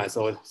 1-to-1.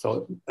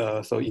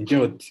 So in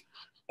general,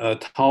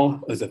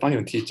 tau as a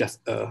function t just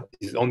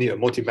is only a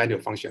multi-value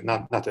function,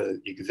 not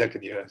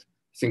exactly a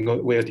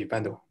single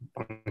well-defined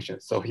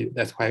function. So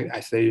that's why I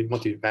say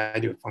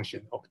multi-value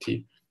function of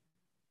t.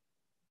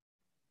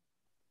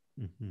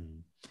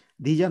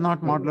 These are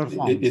not modular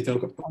forms.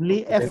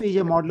 Only f is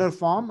a modular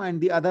form,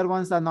 and the other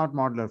ones are not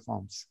modular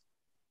forms.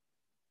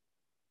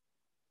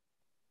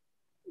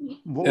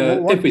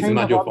 F is a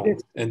modular form,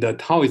 and the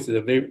tau is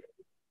a very.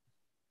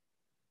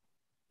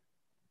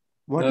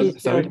 What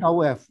is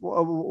tau f?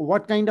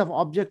 What kind of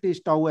object is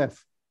tau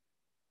f?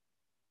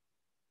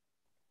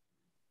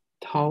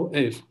 Tau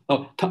f.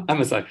 Oh,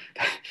 I'm sorry.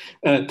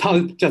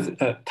 Tau just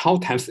tau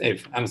times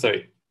f. I'm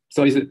sorry.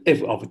 So it's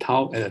f of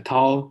tau and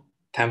tau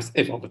times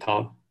f of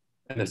tau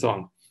and so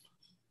on.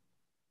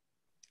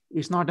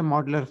 It's not a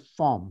modular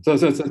form. So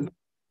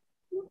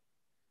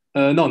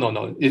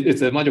no.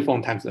 It's a modular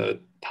form times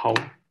tau.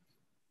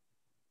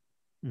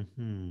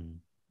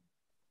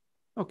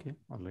 Okay.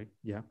 All right.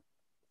 Yeah.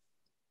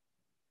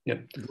 Yeah.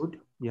 Good.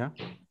 Yeah.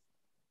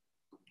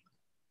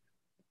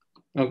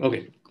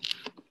 Okay.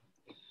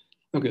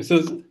 So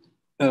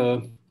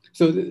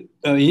in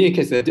any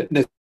case,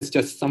 let's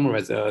just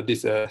summarize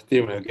this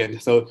theorem again.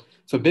 So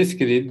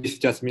basically, this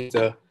just means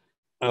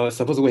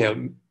suppose we have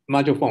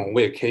module form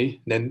where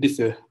k, then this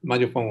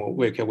module form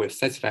where k will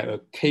satisfy a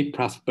k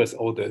plus first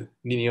order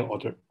linear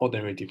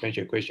ordinary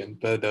differential equation,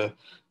 but the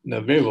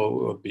variable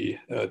will be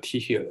t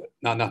here,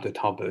 not the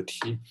tau, but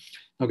t.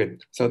 Okay.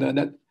 So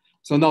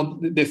now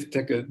let's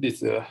take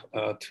this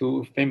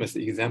two famous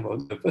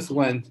examples. The first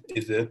one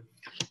is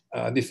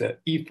this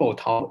E4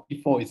 tau.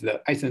 E4 is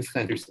the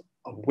Eisenstein series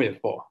of wave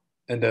 4.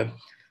 And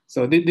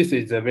So this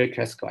is a very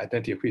classical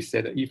identity which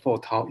said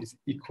E4 tau is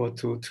equal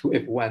to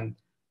 2F1,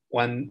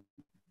 1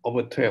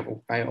 over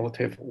 12, 5 over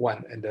 12,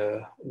 1, and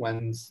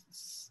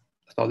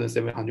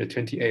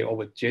 1728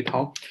 over J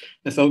tau.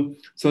 And so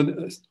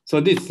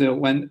this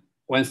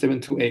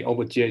 1728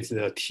 over J is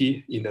the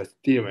T in the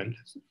theorem.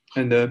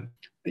 And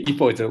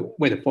E4 is a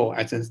weight 4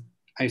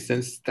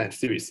 Eisenstein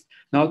series.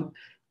 Now,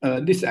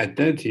 this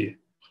identity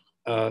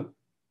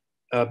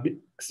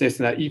says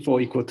that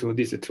E4 equal to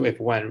this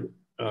 2F1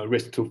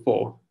 raised to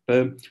 4.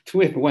 But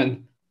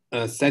 2F1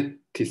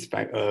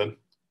 satisfy a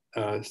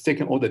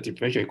second order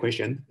differential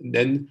equation.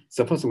 Then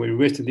suppose we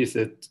raise this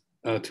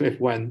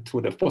 2F1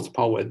 to the fourth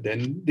power,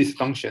 then this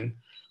function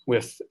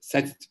will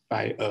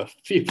satisfy a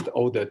fifth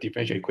order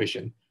differential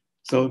equation.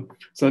 So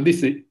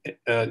this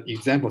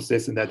example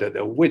says that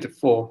the weight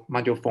 4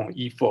 module form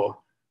E4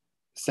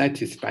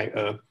 satisfy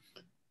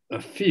a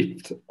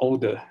fifth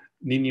order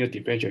linear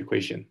differential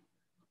equation.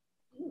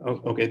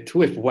 Okay,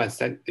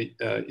 2F1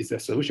 is a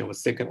solution of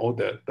second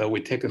order, but we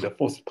take the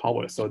fourth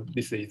power. So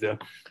this is so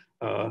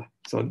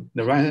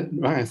the right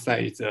hand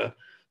side is a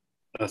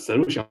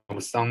solution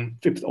of some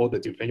fifth order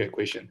differential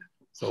equation.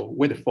 So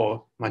weight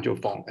 4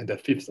 module form and the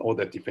fifth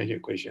order differential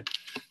equation.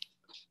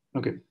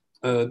 Okay.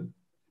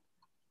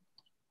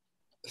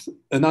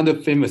 Another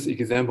famous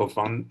example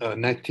from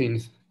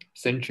 19th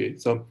century.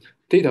 So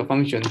theta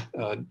function,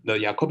 the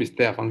Jacobi's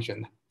theta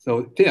function.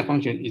 So theta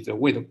function is a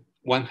weight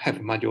 1/2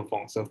 module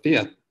form. So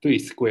theta 3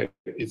 squared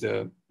is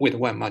a weight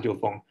 1 module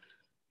form.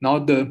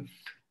 Now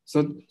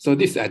so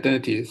this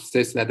identity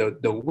says that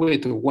the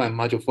weight 1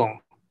 module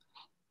form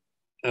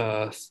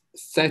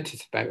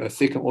satisfy a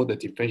second order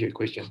differential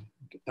equation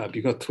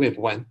because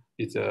 2F1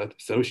 is a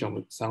solution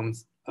with some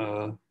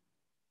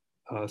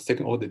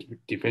second order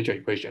differential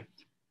equation.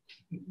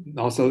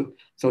 Also,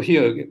 so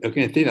here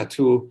again, theta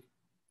 2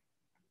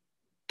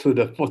 to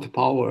the fourth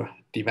power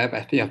divided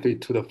by theta 3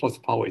 to the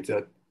fourth power is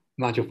a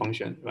module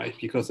function, right?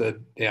 Because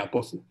they are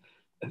both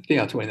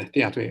theta 2 and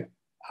theta 3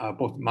 are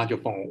both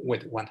module form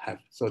weight 1/2.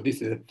 So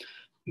this is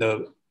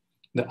the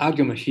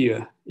argument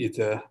here is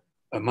a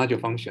module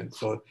function.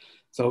 So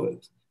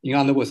in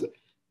other words,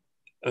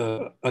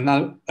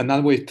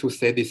 another way to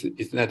say this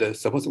is that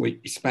suppose we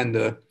expand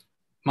the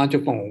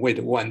module form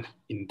weight 1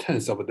 in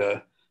terms of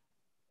the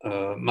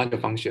module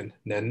function,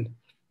 then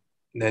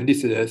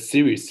this is a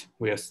series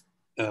will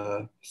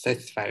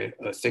satisfy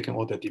a second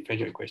order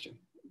differential equation.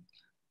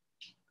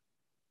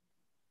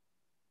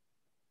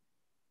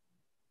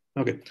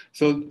 Okay,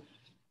 so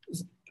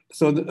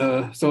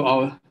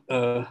our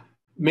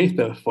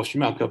method for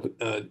Shimura curve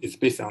is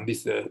based on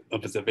this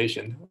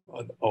observation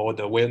or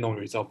the well-known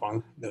result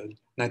from the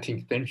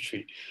 19th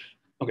century.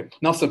 Okay,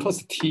 now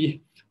suppose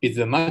T is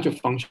a module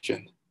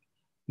function,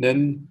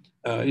 then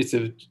it's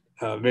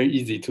very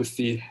easy to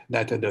see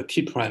that the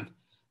T prime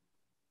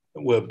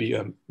will be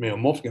a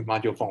meromorphic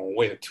module form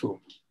weight 2.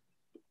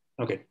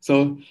 Okay,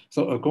 so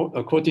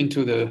according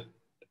to the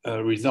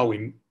result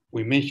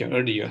we mentioned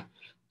earlier,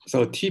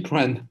 so T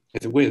prime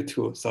is weight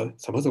 2. So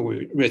suppose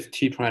we raise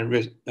T prime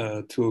raised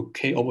to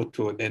K over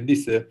 2, then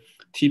this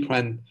T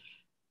prime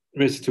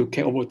raised to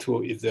K over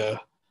 2 is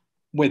a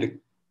weight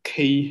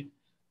K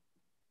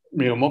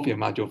meromorphic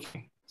module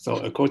form. So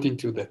according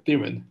to the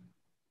theorem,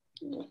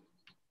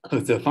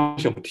 the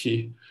function of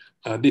T,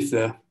 this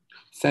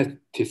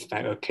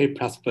satisfy a K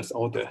plus first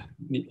order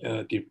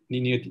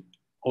linear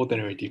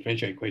ordinary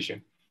differential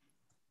equation.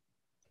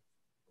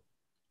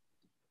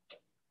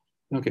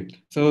 Okay,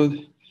 so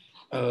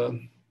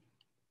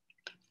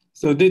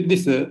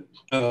this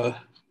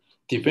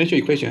differential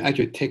equation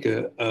actually take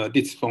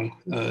this form,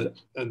 the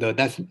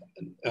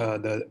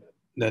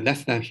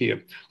last line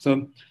here.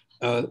 So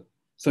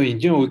in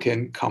general, we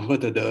can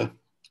convert the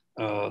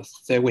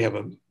say we have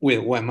a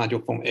weight 1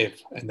 module form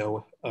F and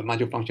a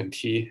module function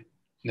T,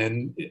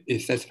 then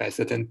it satisfies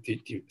certain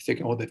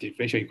second order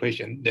differential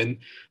equation. Then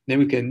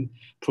we can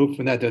prove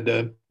that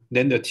the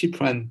T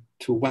prime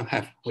to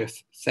 1/2 will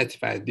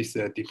satisfy this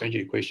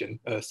differential equation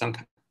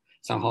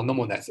somehow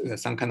normalized,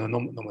 some kind of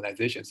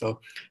normalization. So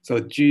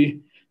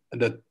G,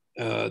 the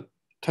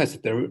twice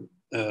the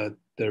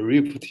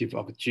derivative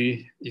of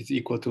G is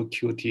equal to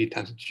QT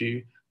times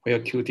G, where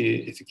QT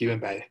is given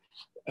by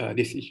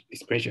this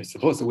expression.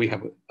 Suppose we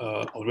have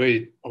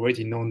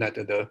already known that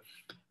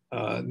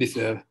this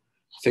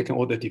second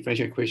order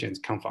differential equations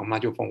come from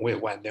module form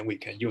weight 1, then we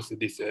can use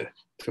this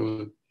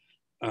to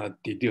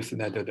deduce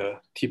that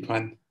the T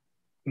prime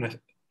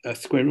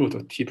square root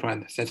of T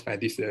prime satisfy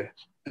this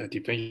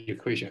differential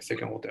equation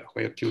second order,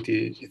 where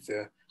QT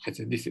has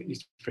this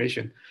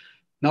expression.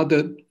 Now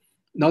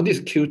this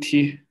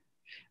QT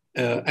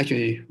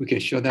actually we can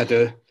show that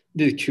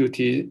this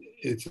QT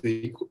is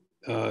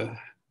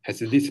has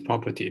this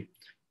property.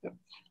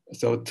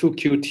 So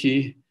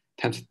 2QT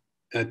times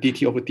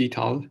dt over d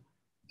tau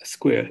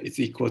square is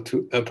equal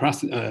to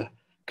plus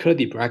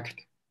curly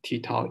bracket t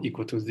tau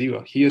equal to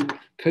 0. Here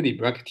curly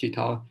bracket t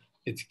tau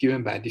is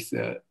given by this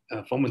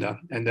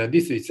formula, and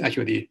this is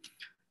actually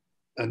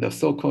the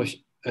so-called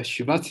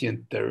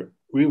Schwarzian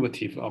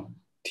derivative of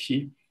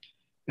t,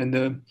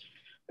 and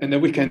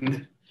we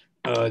can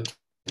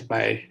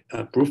by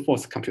brute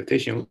force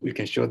computation, we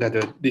can show that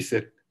this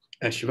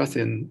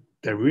Schwarzian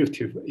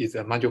derivative is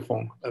a module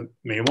form, a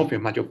meromorphic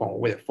module form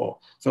weight 4.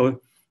 So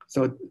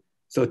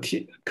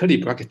curly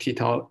bracket t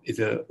tau is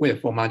a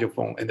weight 4 module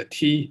form, and the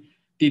t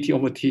dt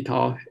over t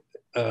tau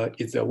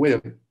is a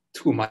weight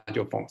 2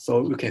 module form.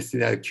 So we can see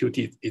that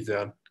qt is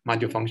a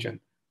module function.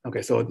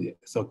 Okay, so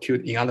q,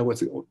 in other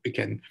words, we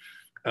can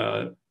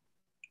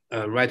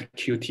write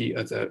qt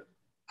as a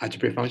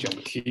algebraic function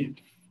of t.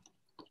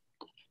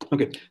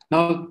 Okay,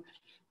 now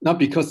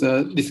because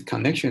this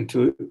connection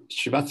to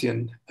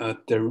Schwarzian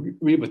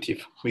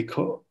derivative, we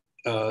call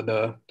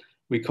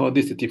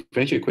this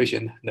differential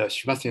equation the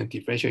Schwarzian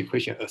differential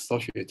equation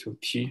associated to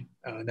t.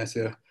 That's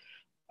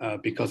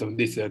because of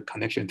this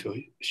connection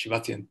to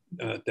Schwarzian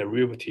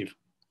derivative.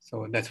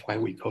 So that's why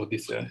we call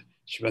this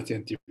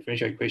Schwarzian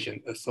differential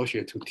equation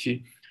associated to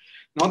t.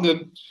 Now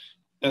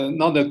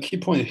the key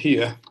point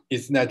here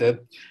is that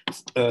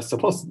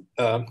suppose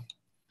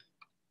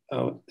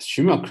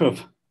Shimura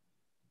curve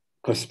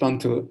correspond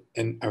to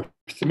an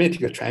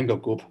arithmetic triangle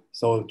group,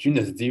 so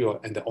genus 0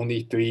 and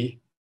only 3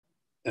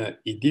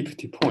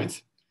 elliptic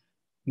points.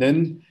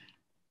 Then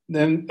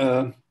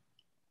I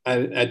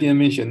didn't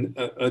mention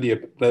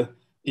earlier, but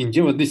in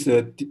general, this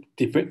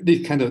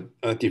kind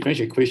of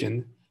differential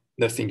equation,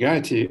 the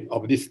singularity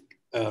of this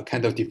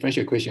kind of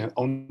differential equation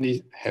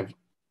only have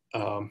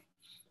a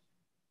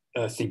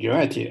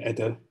singularity at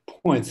the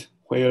points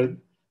where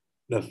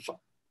the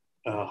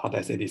how do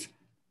I say this?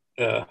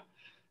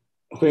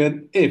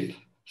 Where f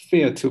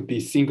fail to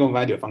be single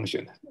value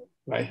function,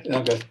 right?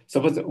 Okay.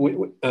 Suppose let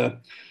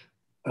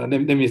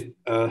me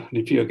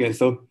repeat again.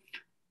 So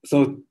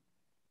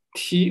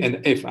t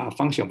and f are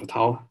function of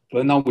tau,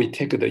 but now we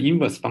take the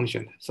inverse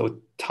function.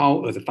 So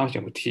tau as a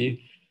function of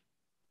t.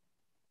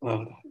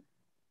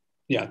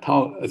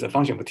 Tau as a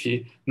function of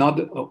t. Now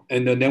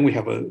and then we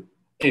have a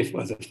f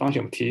as a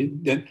function of t.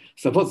 Then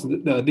suppose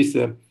this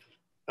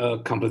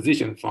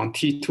composition from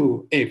t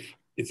to f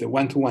is a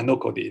 1-to-1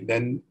 locally.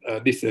 Then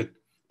this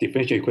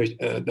differential equation,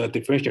 the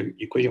differential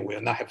equation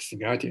will not have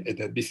singularity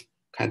at this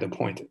kind of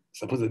point.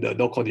 Suppose the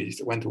locality is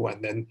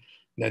 1-to-1,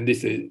 then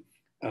this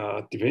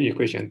differential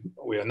equation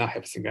will not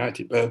have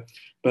singularity. But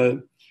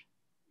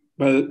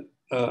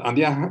on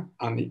the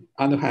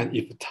other hand,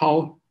 if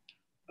tau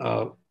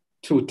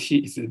to t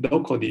is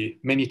locally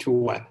many to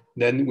 1,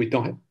 then we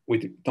don't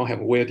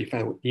have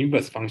well-defined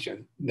inverse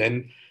function.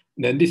 Then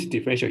this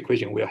differential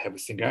equation will have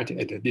singularity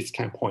at this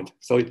kind of point.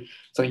 So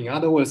in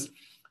other words,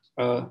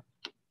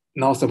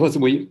 now suppose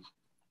we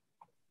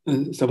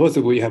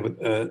have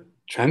a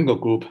triangle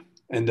group,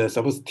 and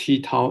suppose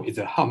t tau is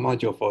a half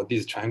module for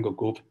this triangle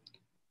group.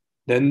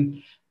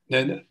 Then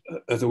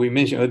as we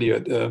mentioned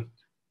earlier,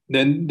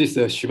 then this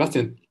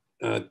Schwarzian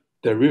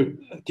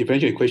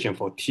differential equation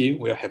for t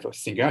will have a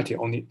singularity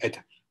only at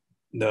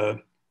the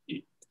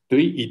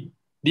 3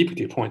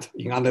 elliptic points.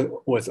 In other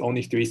words,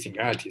 only 3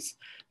 singularities.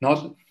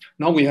 Now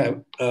we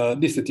have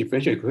this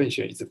differential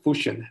equation is a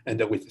function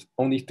and with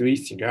only 3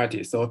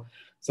 singularities. So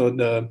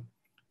the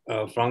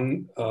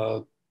from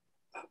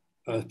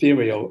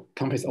theory of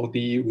complex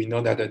ODE, we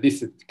know that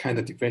this kind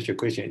of differential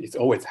equation is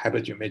always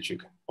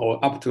hypergeometric,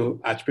 or up to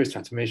algebraic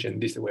transformation,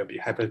 this will be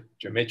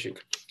hypergeometric.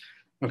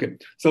 Okay,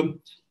 so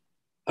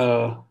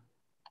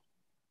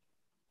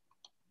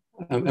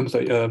I'm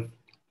sorry.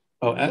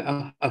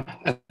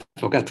 I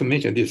forgot to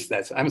mention this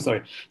stats. I'm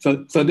sorry.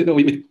 So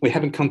we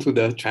haven't come to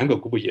the triangle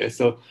group yet.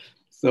 So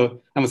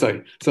I'm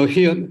sorry. So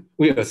here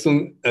we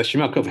assume a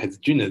Shimura curve has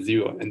genus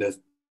 0 and the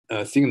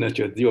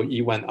signature 0,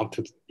 E1 up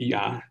to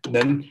ER.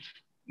 Then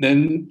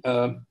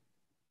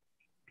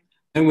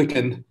we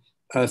can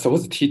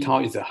suppose t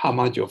tau is a half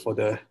module for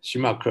the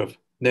Shimura curve.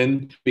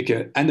 Then we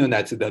can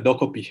analyze the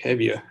local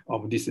behavior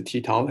of this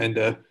t tau and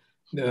the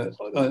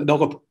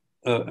local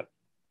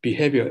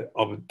behavior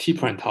of t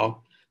prime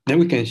tau. Then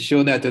we can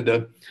show that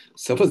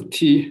suppose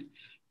t.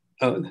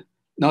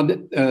 Now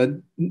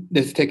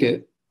let's take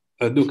a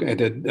look at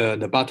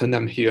the bottom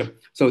line here.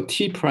 So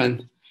t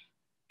prime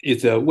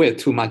is a weight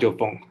 2 module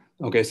form.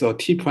 Okay, so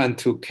t prime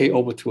to k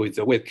over 2 is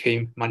a weight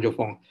k module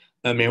form,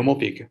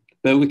 meromorphic.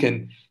 But we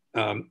can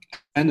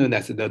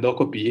analyze the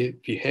local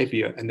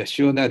behavior and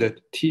show that the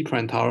t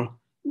prime tau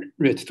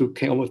raised to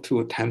k over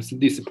 2 times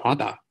this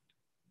product.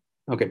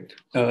 Okay,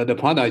 the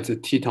product is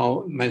t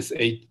tau minus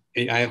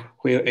ai,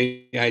 where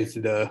ai is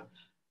the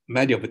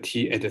value of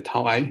t at the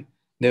tau I.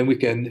 Then we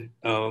can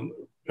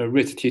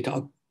raise t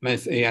tau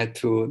minus ai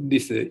to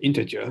this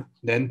integer.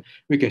 Then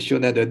we can show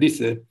that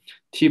this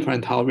t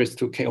prime tau raised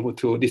to k over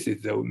 2, this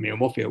is the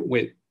meromorphic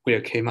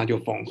where k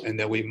module form, and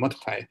then we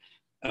multiply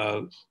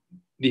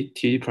the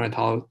t prime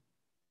tau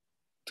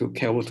to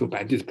k over 2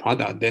 by this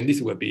product. Then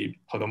this will be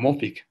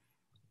holomorphic,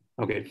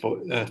 okay, for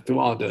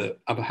throughout the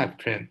upper half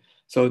plane.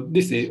 So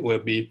this will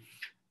be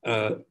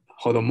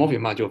holomorphic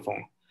module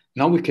form.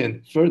 Now we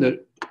can further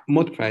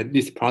multiply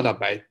this product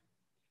by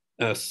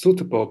a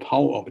suitable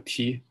power of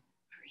t.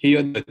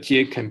 Here the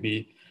j can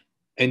be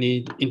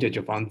any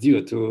integer from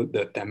 0 to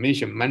the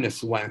dimension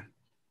 -1.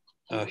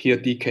 Here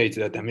dk is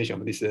the dimension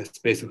of this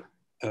space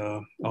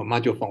or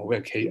module form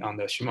where K on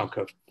the Shimura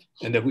curve.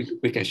 And then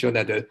we can show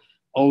that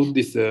all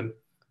these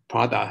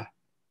products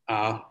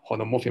are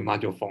holomorphic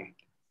module form.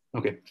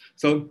 Okay,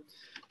 so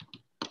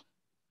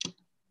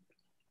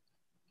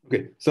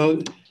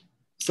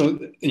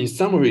in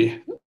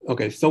summary,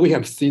 okay, so we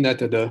have seen that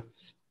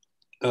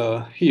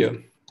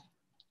here.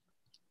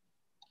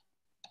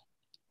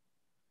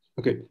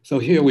 Okay, so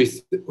here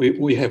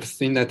we have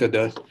seen that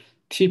the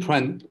T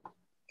prime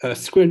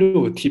square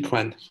root of T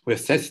prime will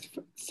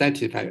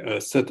satisfy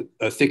a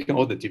second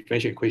order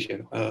differential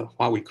equation,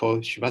 what we call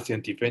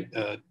Schwarzian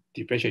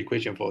differential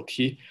equation for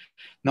T.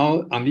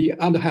 Now, on the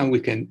other hand,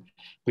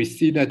 we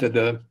see that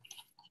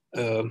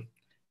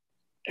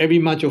every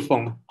module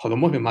form,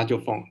 holomorphic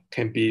module form,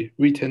 can be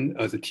written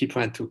as a T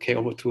prime to K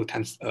over 2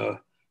 times a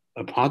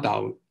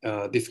product,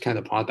 this kind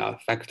of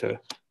product factor,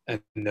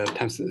 and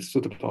times the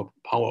suitable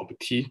power of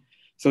T.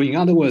 So in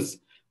other words,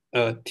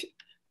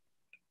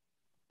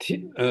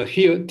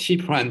 here T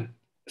prime,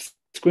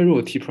 square root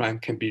of T prime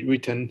can be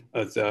written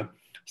as a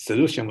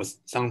solution with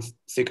some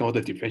second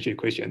order differential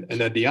equation,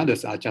 and the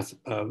others are just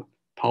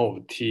power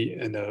of T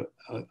and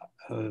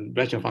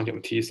rational function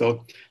of T.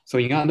 So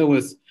in other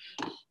words,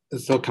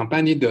 so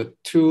combining the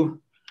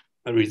two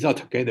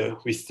results together,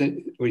 we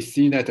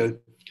see that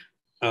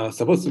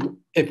suppose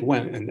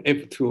F1 and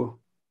F2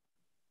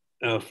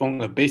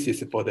 form a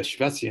basis for the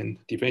Schwarzian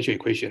differential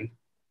equation,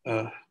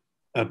 a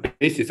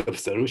basis of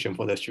solution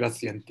for the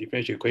Schwarzian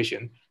differential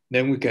equation.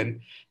 Then we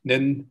can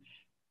there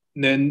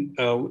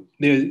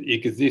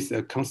exists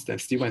a constant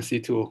C1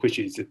 C2 which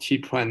is a T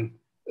prime,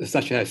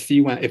 such that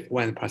C1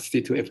 F1 plus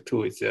C2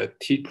 F2 is a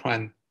T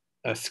prime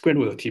square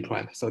root of T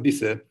prime. So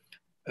this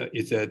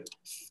is a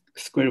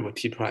square root of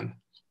T prime,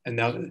 and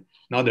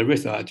now the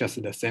rest are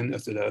just the same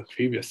as the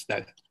previous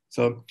slide.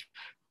 So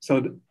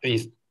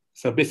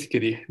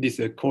basically, this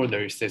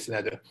corollary says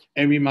that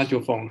every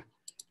module form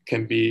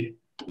can be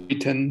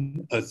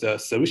written as a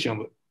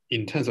solution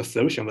in terms of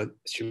solution of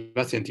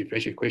Schwarzian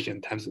differential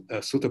equation times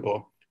a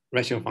suitable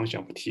rational function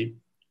of T.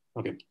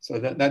 Okay, so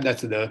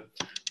that's the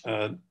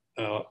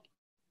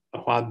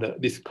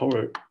what this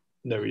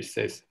corollary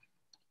says.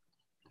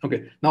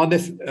 Okay, now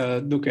let's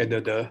look at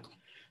the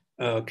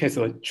case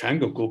of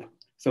triangle group.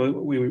 So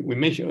we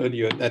mentioned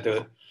earlier that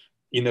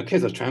in the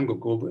case of triangle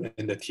group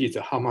and the T is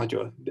a Hall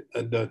module,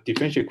 the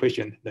differential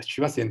equation, the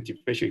Schwarzian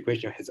differential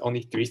equation has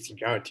only 3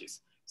 singularities.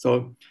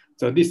 So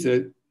this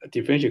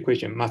differential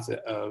equation must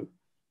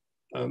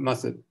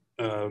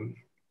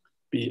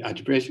be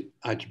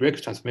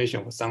algebraic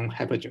transformation for some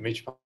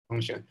hypergeometric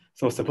function.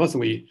 So suppose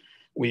we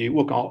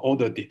work out all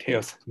the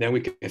details, then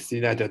we can see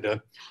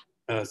that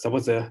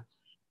suppose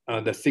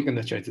the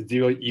signature is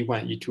 0,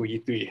 E1, E2,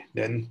 E3,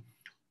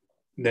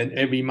 then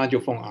every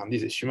module form on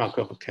this Shimura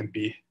curve can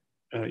be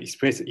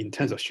expressed in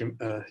terms of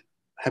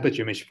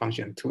hypergeometric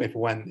function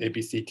 2f1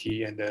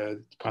 abct and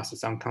plus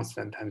some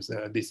constant times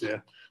this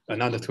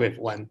another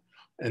 2f1.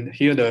 And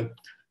here the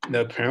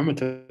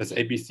parameters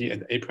abc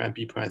and a prime,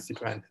 b prime, c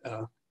prime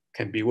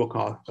can be worked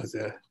out as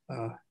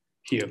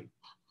here.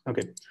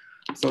 Okay,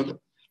 so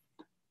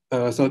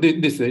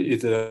this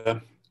is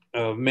a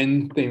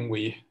main thing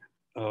we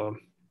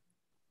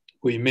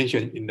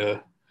mentioned in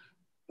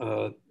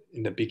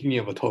the beginning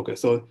of the talk.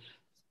 So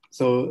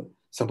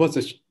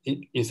suppose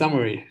in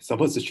summary,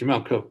 suppose the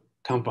Shimura curve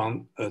comes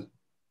from a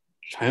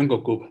triangle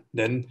group,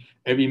 then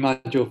every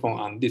module form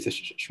on this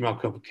Shimura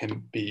curve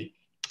can be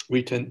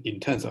written in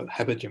terms of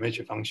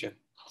hypergeometric function.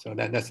 So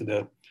that's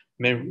the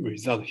main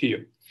result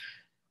here.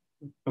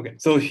 Okay,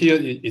 so here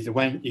is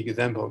one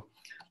example.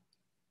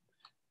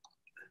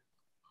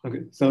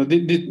 Okay, so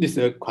this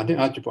quantum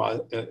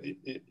algebra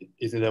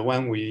is the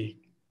one we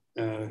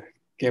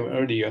gave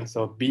earlier.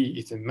 So B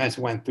is a mass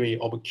 1,3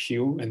 over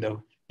Q, and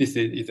this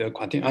is a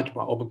quantum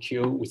algebra over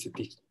Q with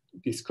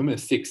discriminant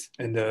 6.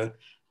 And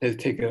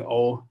let's take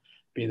all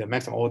be the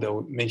maximum order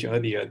we mentioned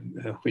earlier,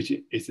 which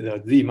is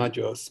the Z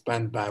module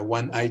spanned by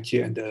 1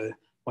 ij and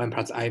 1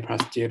 plus I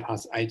plus j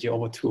plus ij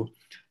over 2.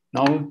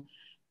 Now,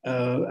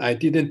 I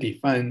didn't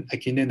define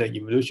Akin-Linear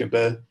evolution,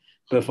 but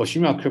for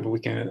Shimura curve,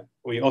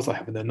 we also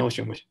have the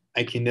notion of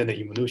Akin-Linear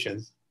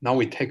evolutions. Now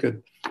we take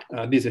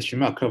this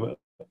Shimura curve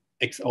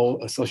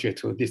XO associated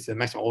to this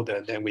maximum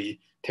order, then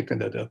we take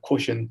the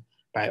quotient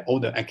by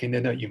order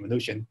Akin-Linear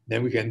evolution.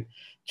 Then we can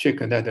check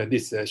that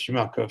this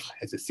Shimura curve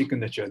has a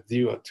signature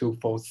 0, 2,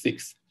 4,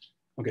 6.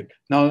 Okay,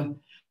 now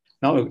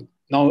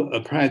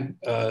apply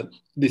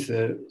this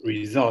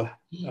result,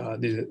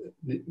 this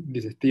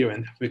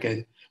theorem, we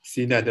can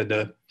see that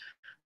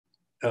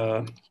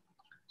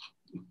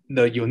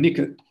the unique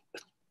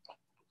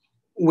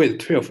weight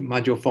 12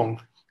 module form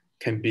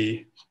can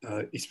be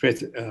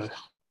expressed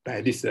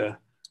by this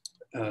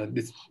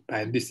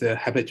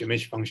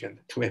hypergeometric function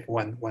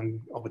 2f1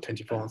 1 over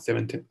 24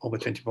 7 over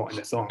 24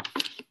 and so on.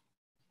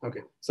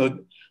 Okay, so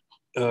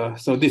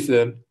this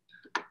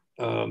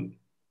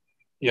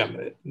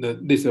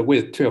this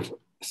weight 12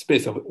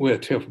 space of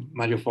weight 12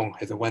 module form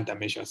has a 1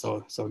 dimension,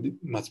 so it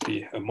must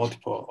be a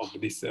multiple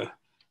of this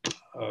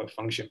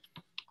function.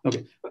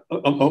 Okay,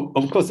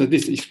 of course,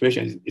 this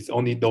expression is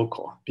only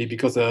local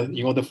because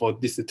in order for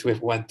this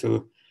 2f1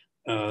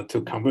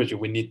 to converge,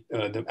 we need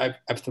the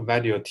absolute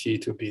value of t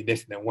to be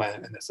less than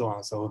 1 and so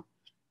on. So,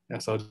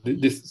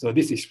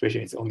 this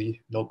expression is only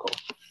local.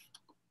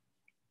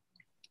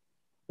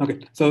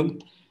 Okay, so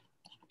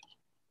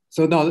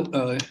now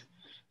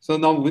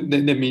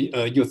let me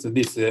use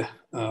this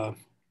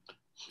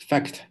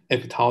fact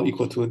f tau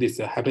equal to this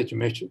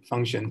hypergeometric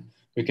function.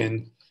 We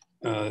can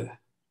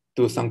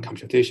do some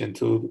computation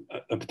to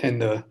obtain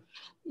the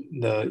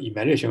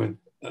evaluation,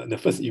 the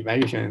first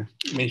evaluation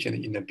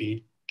mentioned in the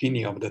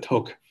beginning of the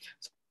talk.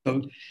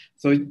 So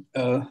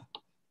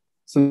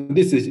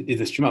this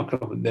is a Shimura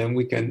curve. Then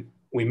we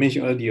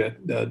mentioned earlier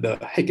the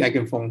Higgs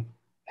eigenform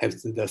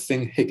has the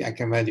same Higgs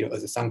eigenvalue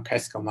as some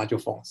classical module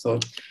form.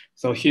 So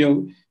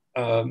here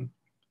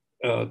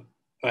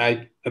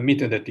I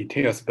omitted the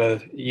details,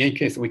 but in any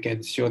case we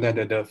can show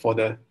that for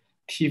the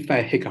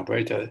T5 Higgs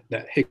operator,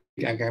 the Higgs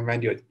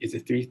eigenvalue is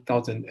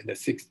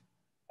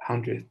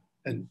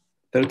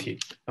 3,630.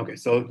 Okay,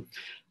 so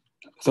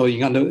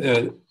in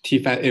other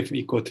T5F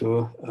equal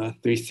to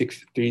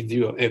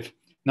 3630F.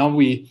 Now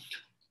we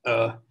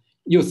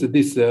use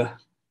this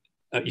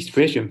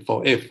expression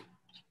for F.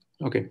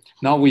 Okay,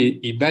 now we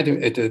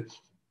evaluate the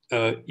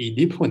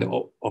ED point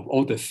of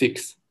order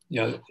 6.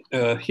 Yeah,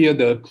 here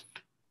the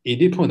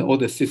ED point of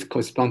order 6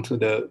 corresponds to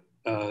the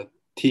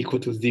t equal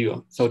to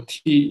 0. So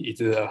t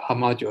is a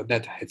homodule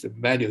that has a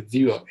value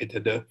 0 at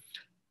the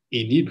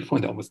ED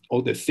point of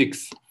order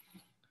 6.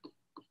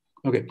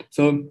 Okay,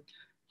 so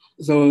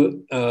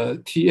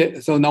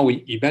now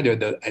we evaluate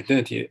the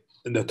identity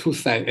in the two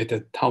sides at the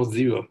tau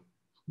 0.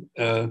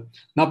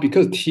 Now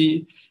because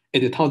t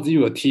at the tau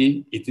 0,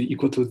 t is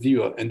equal to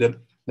 0, and the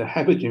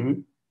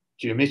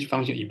hypergeometric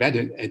function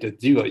evaluated at the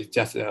 0 is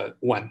just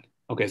 1.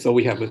 Okay, so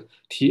we have a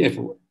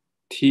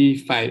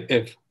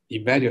T5F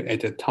evaluated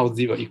at the tau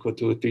 0 equal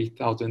to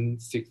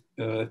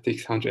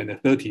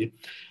 3,630.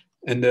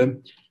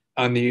 And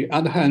on the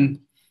other hand,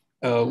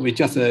 we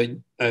just,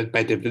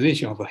 by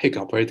definition of a Higgs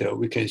operator,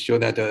 we can show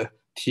that the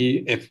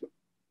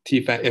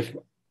T5F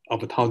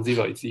of tau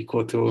 0 is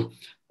equal to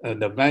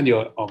the value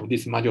of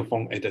this module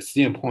form at the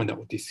CM point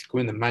of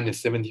discriminant minus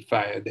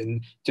 75.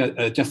 Then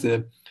just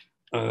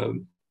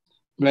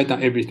write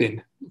down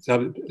everything.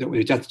 So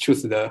we just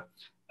choose the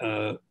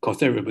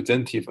cosine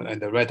representative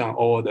and write down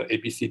all the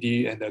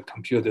ABCD and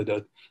compute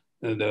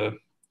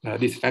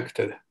this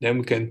factor. Then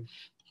we can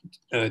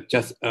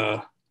just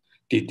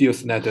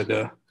deduce that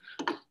the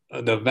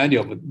value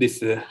of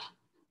this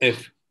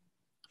F.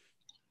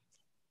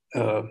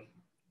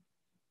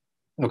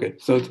 Okay,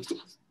 so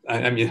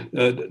I mean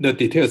the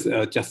details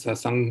are just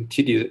some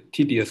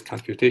tedious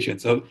computation.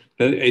 So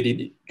at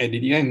the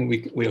end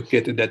we will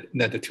get that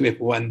the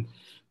 2f1.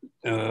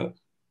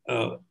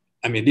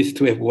 I mean, this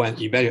 2f1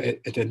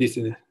 evaluate at this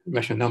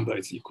rational number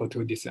is equal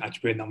to this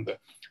algebraic number.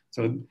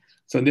 So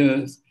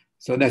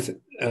that's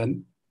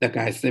like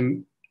I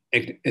said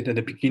at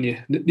the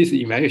beginning. This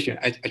evaluation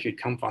actually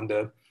come from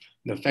the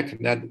fact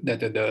that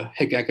the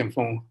Higgs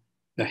eigenform,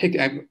 the Higgs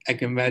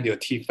eigenvalue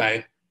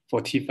T5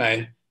 for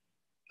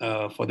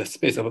the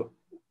space of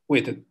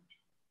weight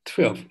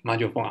 12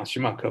 module form on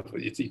Shimura curve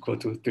is equal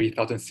to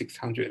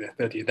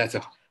 3,630. That's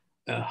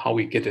how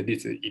we get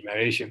this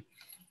evaluation.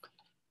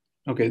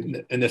 Okay,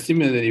 and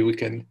similarly, we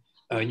can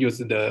use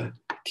the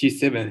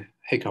T7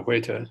 Higgs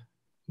operator.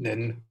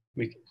 Then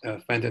we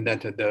find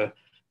that the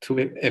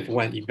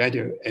 2f1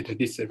 evaluated at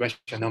this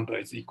rational number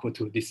is equal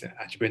to this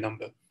algebraic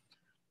number.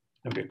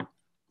 Okay.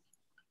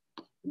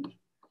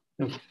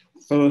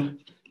 So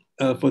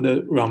for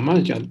the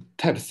Riemann-Roch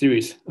type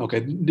series,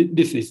 okay,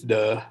 this is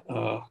the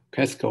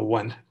classical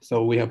one.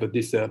 So we have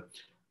this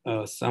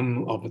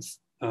sum of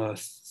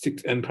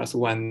 6n plus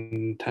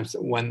 1 times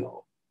 1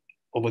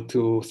 over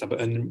 2 sub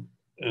n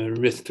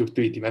raised to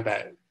 3 divided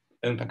by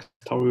n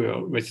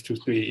factorial raised to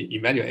 3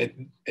 evaluate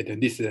at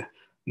this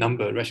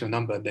number, rational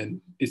number,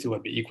 then this will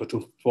be equal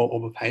to 4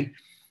 over pi.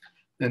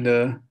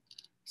 And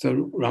so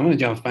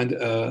Riemann-Roch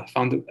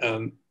found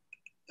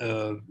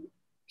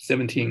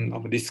 17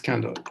 of this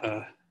kind of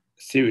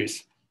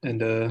series.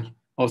 And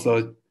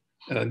also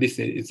this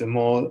is a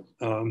more,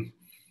 how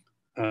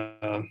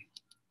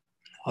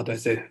do I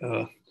say,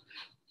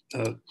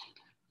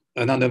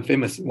 another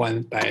famous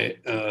one by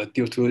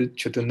due to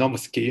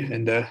Chertonovsky,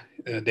 and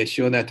they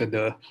show that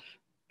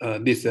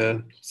this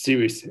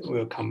series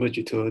will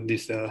converge to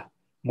this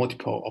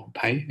multiple of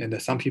pi,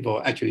 and some people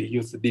actually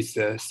use this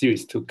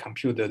series to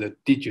compute the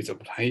digits of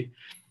pi.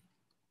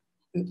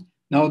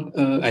 Now,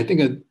 I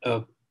think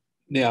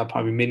there are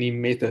probably many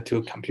methods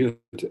to compute,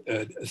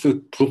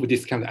 to prove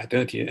this kind of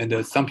identity,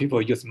 and some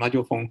people use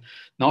module form.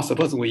 Now,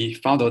 suppose we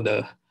follow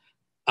the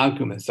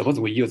argument. Suppose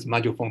we use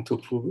module form to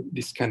prove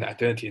this kind of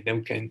identity, then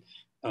we can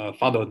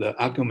follow the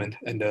argument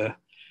and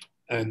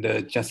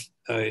just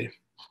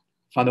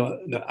follow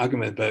the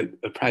argument but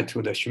apply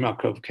to the Shimura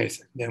curve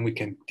case. Then we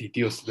can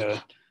deduce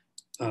the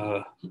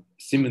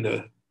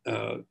similar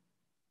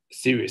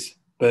series.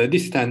 But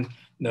this time,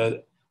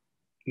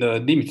 the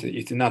limit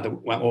is not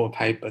 1 over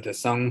pi, but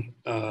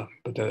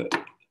the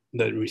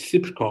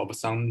reciprocal of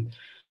some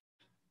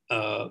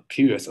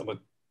periods of a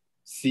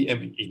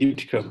CM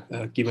elliptic curve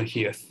given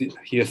here.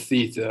 Here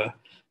C is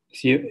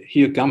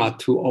here gamma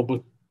 2 over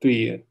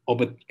 3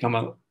 over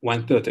gamma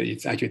 1/3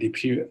 is actually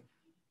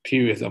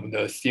periods of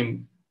the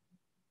CM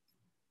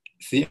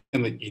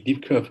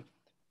elliptic curve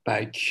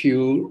by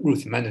Q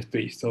root minus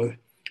 3. So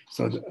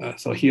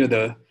here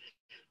the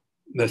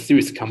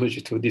series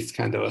converges to this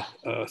kind of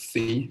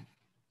C,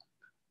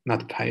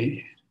 not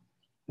pi.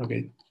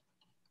 Okay.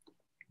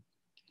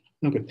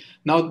 Okay.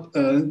 Now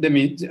let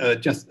me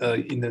just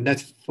in the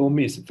next 5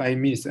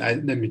 minutes,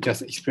 let me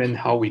just explain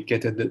how we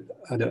get the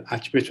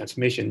algebraic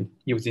transformation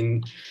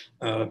using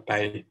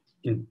by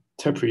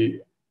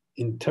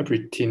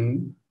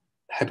interpreting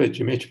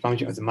hypergeometric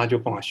function as a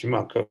modular form of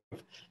Shimura curve.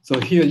 So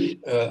here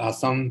are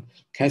some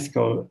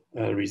classical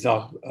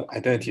result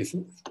identities.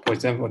 For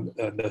example,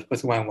 the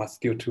first one was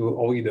due to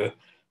OE the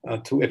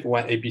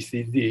 2f1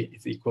 ABCZ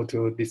is equal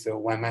to this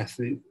 1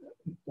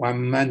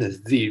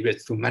 minus z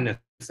raised to minus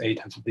a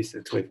times this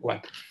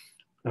 2f1.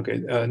 Okay,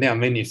 there are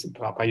many,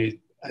 probably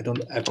I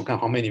forgot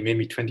how many,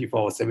 maybe 24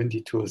 or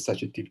 72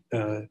 such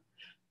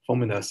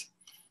formulas.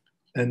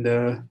 And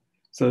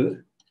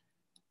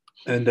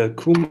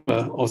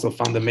Kummer also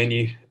found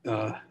many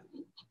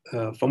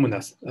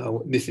formulas.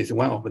 This is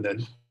one of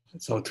them.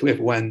 So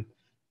 2f1,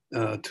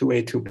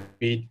 2a,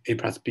 2b, a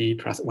plus b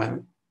plus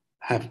 1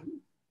 half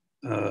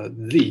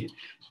z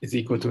is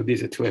equal to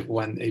this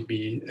 2f1 ab,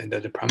 and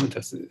the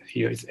parameters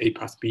here is a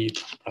plus b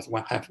plus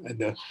 1 half.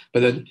 And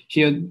but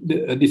here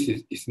this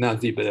is not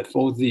z, but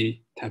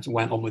 4z times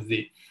 1 over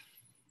z.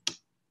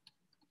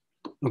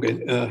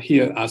 Okay,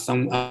 here are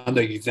some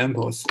other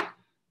examples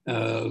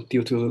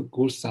due to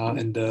Gursa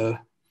and the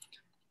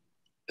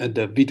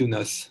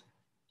Vidunus.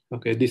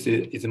 Okay, this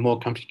is more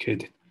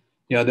complicated.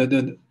 Yeah,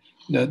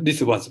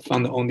 this was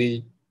found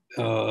only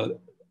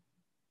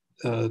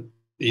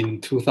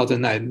in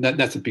 2009.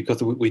 That's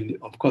because we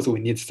of course we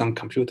need some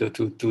computer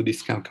to do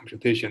this kind of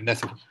computation.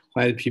 That's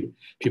why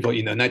people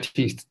in the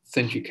 19th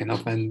century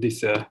cannot find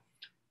this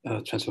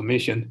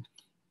transformation.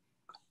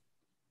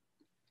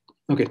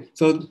 Okay,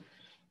 so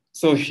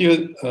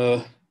here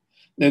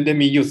let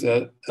me use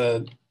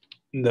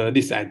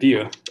this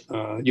idea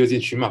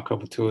using Shimura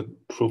curve to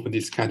prove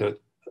this kind of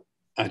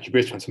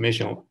algebraic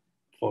transformation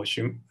for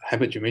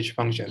hypergeometric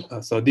function.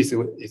 So this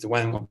is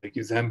one of the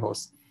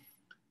examples.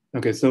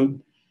 Okay, so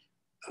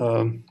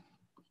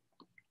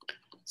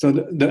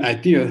the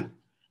idea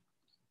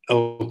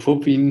of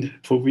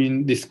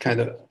proving this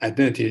kind of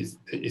identity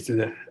is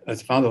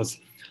as follows.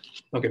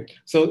 Okay,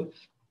 so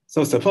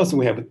suppose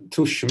we have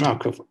two Shimura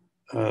curve,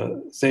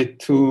 say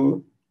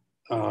two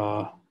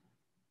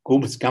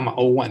groups gamma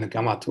 01 and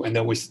gamma 2, and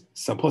then we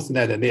suppose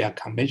that they are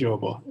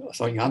commensurable.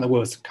 So in other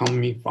words,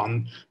 coming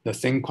from the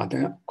same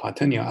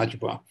quaternion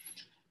algebra.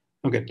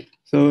 Okay,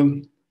 so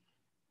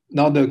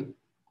now the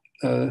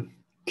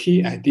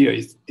key idea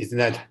is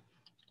that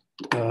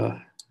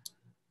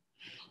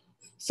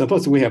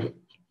suppose we have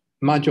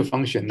modular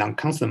function,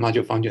 non-constant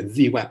modular function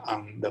z1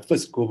 on the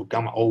first group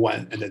gamma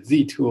 01 and the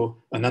z2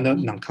 another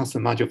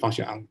non-constant modular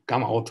function on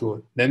gamma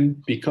 02.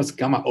 Then because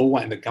gamma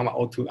 01 and gamma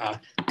 02 are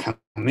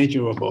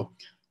commensurable,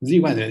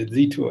 z1 and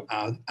z2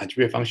 are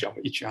algebraic function of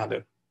each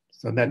other.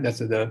 So that's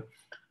the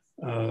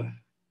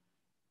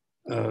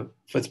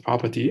first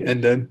property.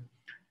 And then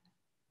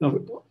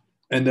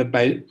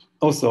by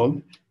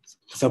also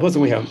suppose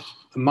we have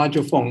a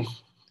modular form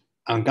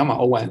on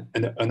gamma 01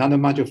 and another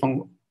modular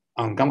form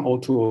on gamma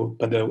 02,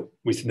 but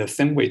with the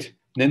same weight,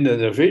 then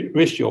the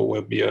ratio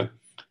will be a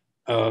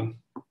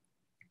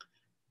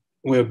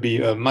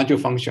modular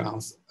function on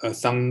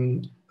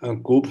some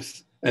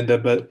groups, and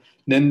but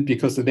then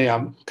because they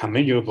are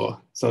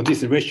commensurable, so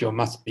this ratio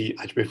must be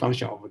algebraic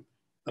function of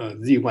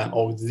z1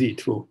 or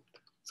z2.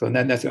 So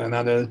that's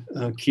another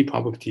key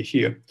property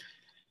here.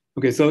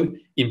 Okay, so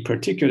in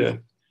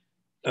particular,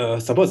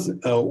 suppose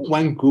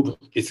one group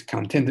is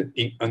contained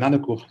in another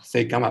group,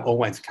 say gamma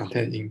 01 is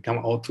contained in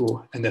gamma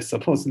 02, and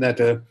suppose that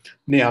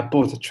they are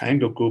both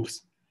triangle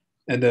groups,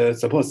 and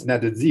suppose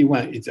that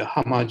Z1 is a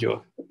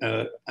homodule.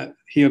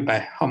 Here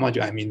by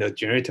homodule, I mean the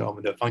generator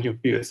of the function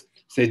fields.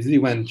 Say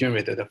Z1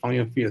 generated the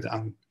function field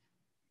on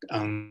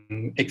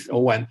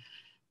X01,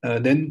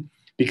 then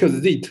because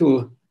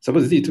Z2,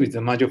 suppose Z2 is a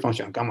modular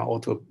function on gamma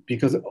 02,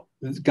 because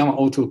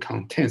gamma 02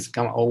 contains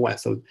gamma 01,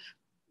 so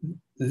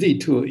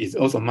Z2 is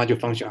also a modular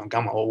function on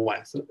gamma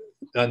 01. So,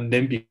 and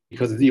then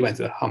because Z1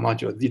 is a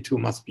homodule, Z2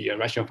 must be a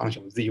rational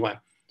function of Z1.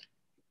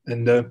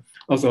 And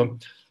also,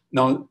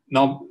 now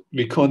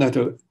recall that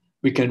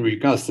we can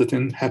regard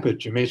certain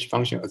hypergeometric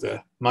function as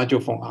a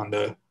modular form on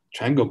the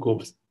triangle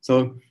groups.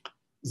 So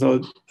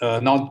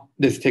now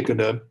let's take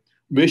the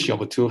ratio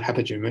of two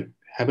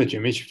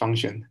hypergeometric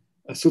function,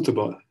 a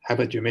suitable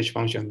hypergeometric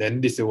function.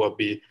 Then this will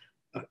be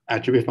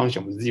algebraic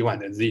function of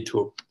Z1 and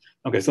Z2.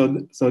 Okay,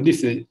 so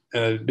this is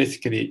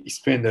basically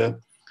explain the,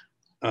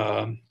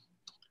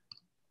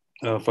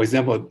 for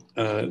example,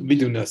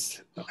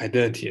 Vidunus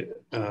identity.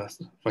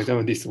 For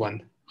example, this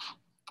one.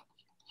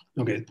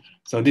 Okay,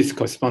 so this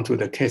corresponds to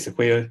the case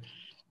where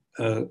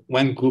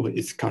one group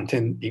is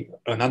contained in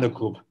another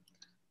group.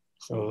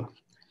 So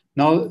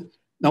now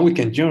we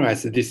can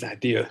generalize this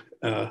idea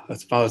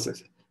as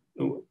follows.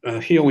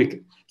 Here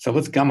we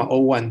suppose gamma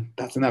O1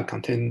 does not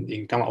contain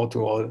in gamma O2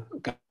 or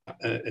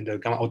and the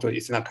gamma O2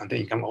 is not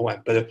contained in gamma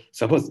O1. But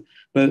suppose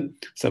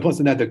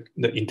that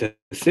the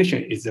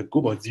intersection is a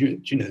group of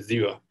genus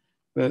 0.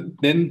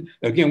 Then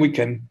again we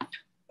can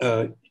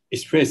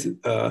express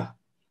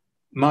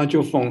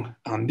module form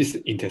on this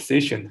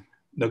intersection.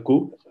 The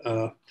group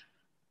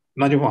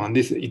module form on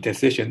this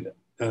intersection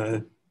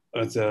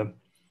as a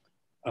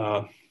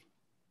how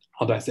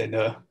do I say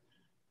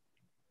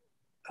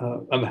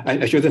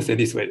I shouldn't say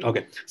this way.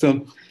 Okay,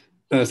 so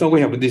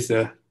we have this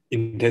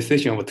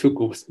intersection of two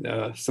groups,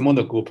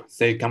 smaller group,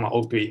 say gamma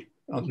O3.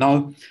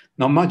 Now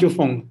module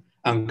form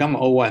on gamma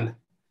O1,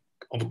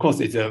 of course,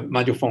 is a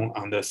module form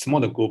on the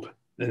smaller group,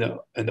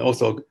 and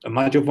also a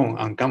module form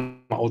on gamma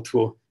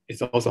O2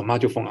 is also a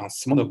module form on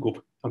smaller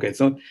group. Okay,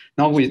 so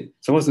now we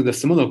suppose the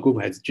smaller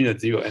group has genus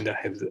 0 and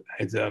has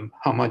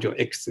Hahn module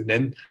X,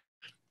 then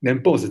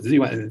both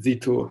Z1 and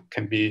Z2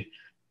 can be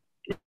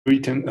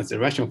written as a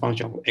rational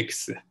function of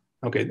X.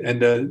 Okay,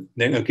 and then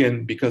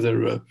again, because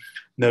the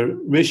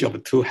ratio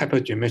of two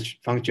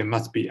hypergeometric function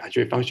must be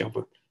actually a function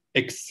of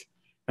X.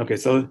 Okay,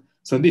 so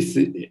this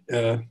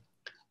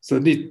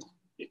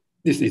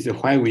is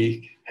why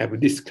we have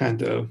this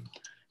kind of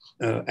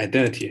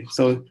identity.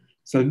 So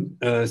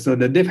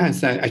the left-hand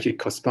side actually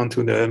corresponds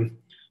to the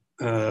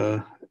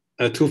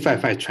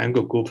 255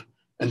 triangle group,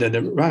 and then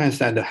the right-hand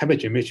side, the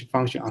hypergeometric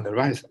function on the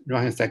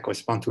right-hand side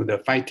corresponds to the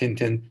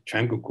 5-10-10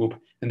 triangle group.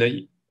 And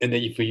then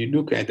if you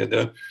look at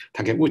the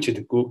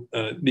Takeuchi group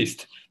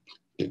list,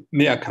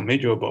 they are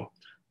commensurable.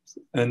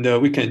 And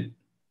we can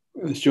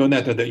show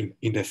that the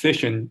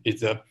intersection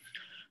is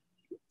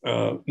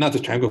not a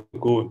triangle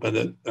group, but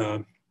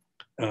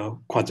a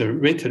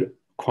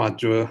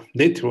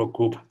quadrilateral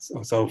group.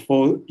 So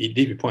 4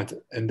 elliptic points,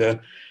 and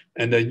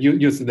you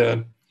use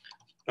the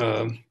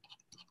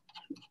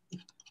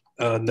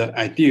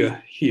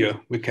idea here.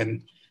 We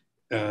can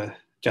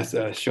just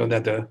show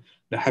that the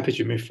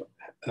hypergeometric.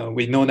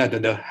 We know that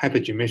the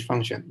hypergeometric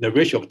function, the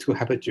ratio of two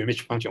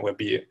hypergeometric function will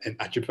be an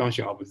attribute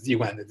function of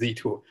Z1 and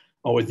Z2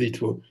 over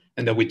Z2,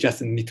 and we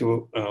just need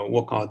to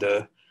work out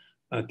the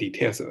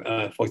details.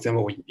 For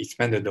example, we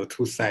expanded the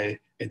two sides,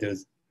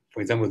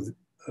 for example,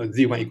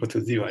 Z1 equal to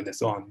 0 and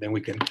so on, then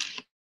we can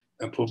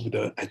prove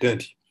the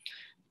identity.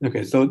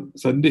 Okay, so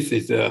this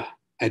is the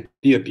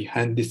idea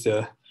behind this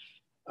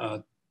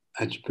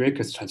algebraic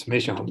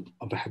transformation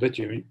of the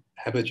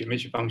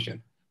hypergeometric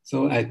function.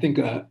 So I think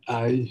I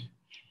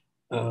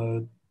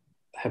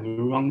have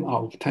run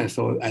out of time,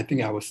 so I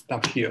think I will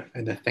stop here.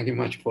 And thank you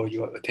much for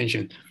your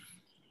attention.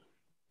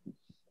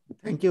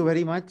 Thank you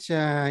very much,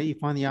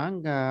 Yifan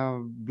Yang.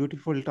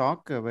 Beautiful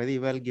talk, very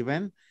well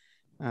given.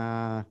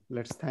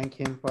 Let's thank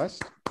him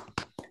first.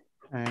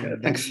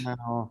 And then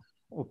now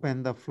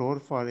open the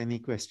floor for any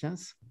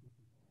questions.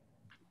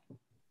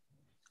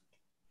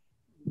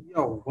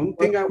 Yeah, one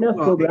thing I would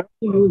program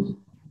to use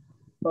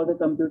for the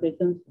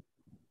computations.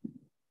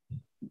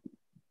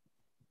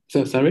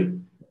 So sorry?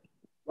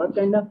 What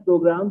kind of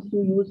programs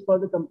you use for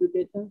the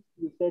computations?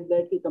 You said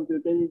that the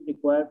computer is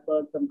required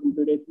for some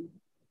computation.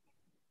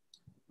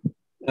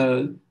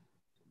 Can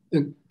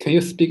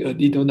you speak a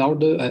little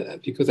louder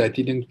because I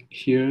didn't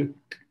hear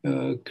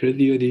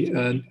clearly?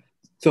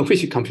 So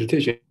which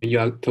computation you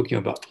are talking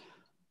about?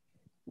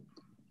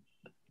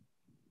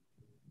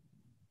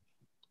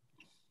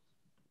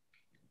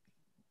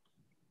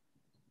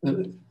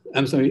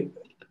 I'm sorry.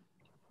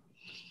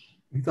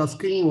 He's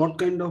asking what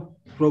kind of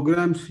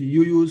programs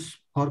you use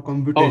for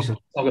computation.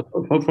 Oh, okay,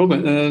 for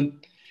program.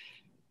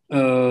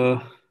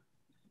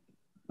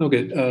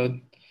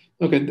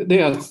 Okay,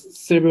 there are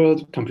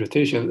several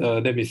computations.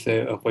 Let me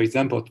say, for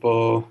example,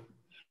 for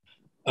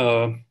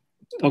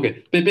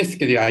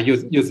basically I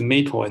use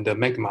Maple and the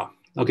Magma.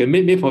 Okay,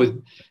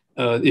 Maple.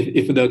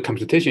 If the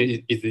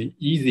computation is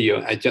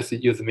easier, I just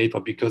use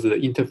Maple because the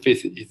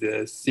interface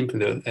is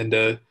simpler,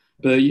 and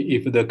but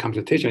if the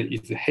computation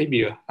is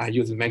heavier, I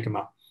use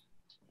Magma.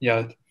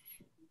 Yeah.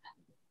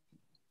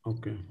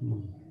 Okay.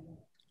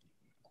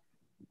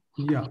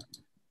 Yeah.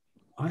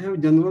 I have a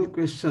general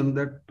question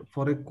that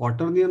for a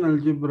quaternion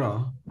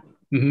algebra,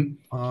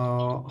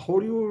 how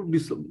do you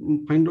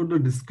find out the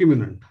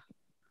discriminant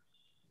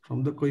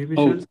from the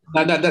coefficients?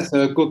 Oh, that's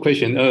a good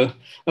question.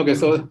 Okay,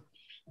 so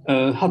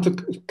how to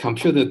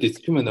compute the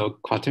discriminant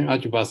of quaternion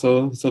algebra?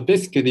 So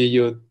basically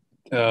you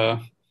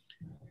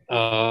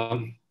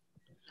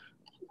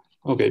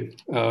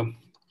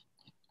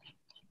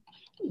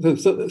So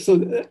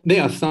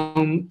there are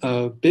some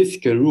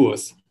basic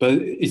rules, but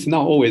it's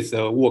not always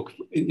work.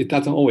 It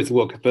doesn't always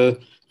work.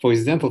 But for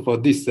example, for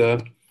this,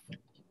 let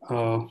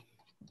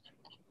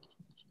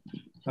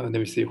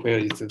me see, where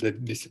is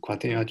this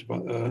quaternion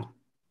algebra?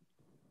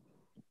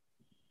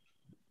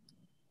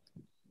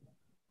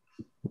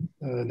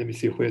 Let me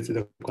see, where's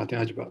the quaternion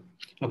algebra?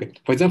 Okay,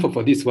 for example,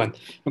 for this one.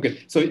 Okay,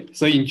 so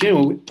in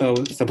general,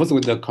 suppose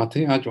with the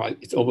quaternion algebra,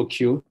 it's over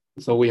Q.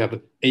 So we have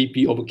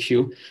AB over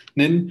Q.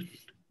 Then,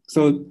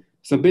 so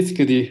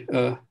basically,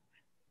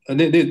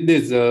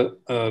 there's a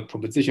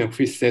proposition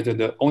which says that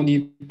the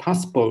only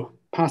possible,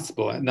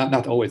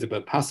 not always,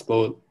 but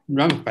possible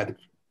ramified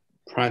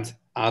primes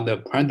are the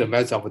prime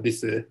values of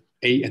this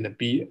A and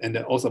B, and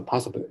also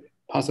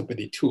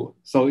possibly 2.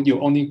 So you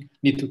only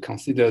need to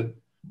consider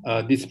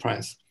these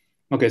primes.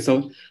 Okay,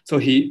 so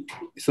in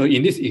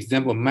this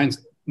example,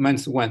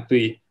 minus 1,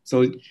 3.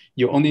 So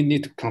you only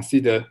need to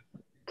consider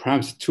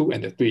primes 2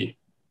 and 3.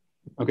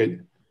 Okay,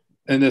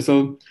 and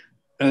so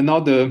now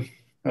the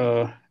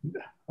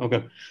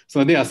okay,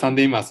 so there are some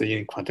lemmas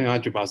in quantum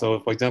algebra. So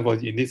for example,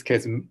 in this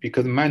case,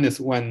 because minus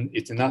 1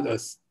 is not a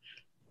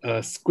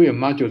square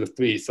modulo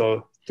 3,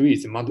 so 3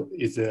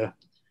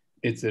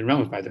 is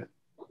ramified.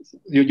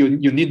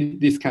 You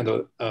need this kind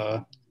of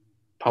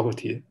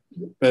property,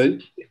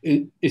 but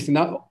it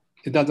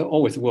doesn't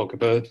always work.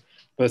 But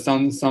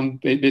some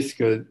basic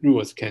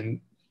rules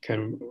can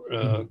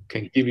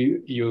give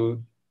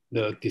you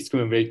the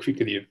discriminant very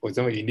quickly. For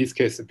example, in this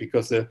case,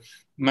 because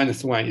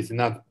minus 1 is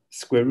not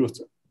square root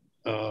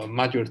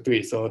modulo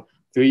 3, so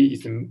 3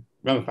 is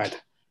ramified.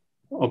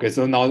 Okay,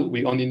 so now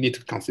we only need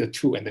to consider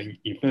 2 and then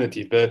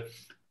infinity, but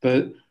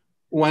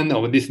one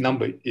of this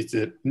number is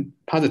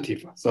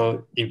positive,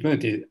 so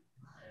infinity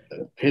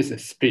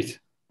is split.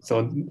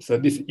 So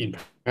this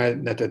implies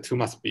that the 2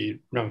 must be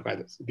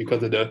ramified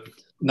because the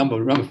number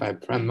of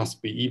ramified prime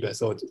must be even.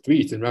 So 3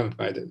 is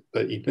ramified,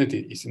 but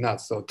infinity is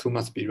not. So 2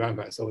 must be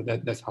ramified. So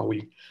that's how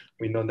we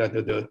know that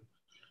the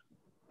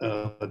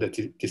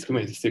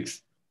discriminant is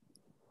 6.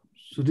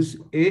 So this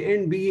A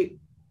and B,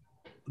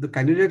 the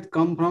candidates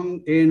come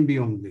from A and B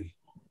only.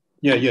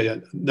 Yeah.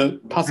 The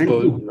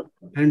possible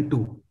and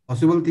two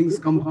possible things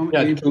come from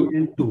A, B,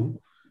 and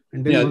 2.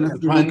 And then the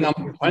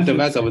prime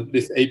values of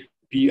this A,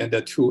 B, and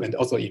the 2, and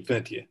also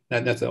infinity.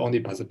 That's the only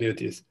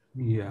possibilities.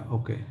 Yeah.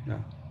 Okay. Yeah.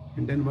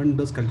 And then one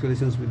does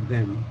calculations with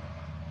them.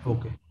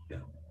 Okay.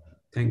 Yeah.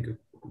 Thank you.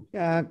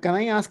 Can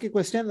I ask a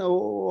question?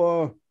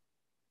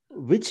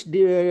 Which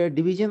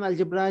division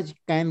algebra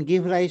can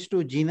give rise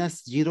to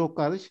genus 0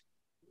 curves?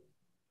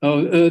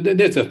 Oh,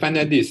 there's a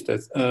finite list.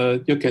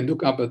 You can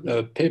look up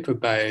a paper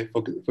by,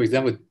 for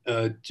example,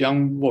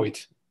 John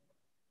Voigt.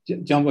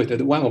 John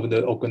Voigt, one of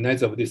the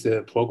organizers of this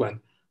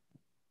program.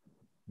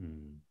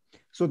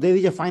 So there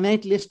is a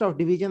finite list of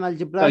division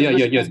algebra.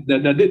 Yes.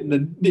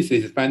 The list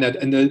is finite,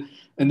 and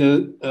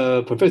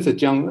Professor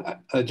John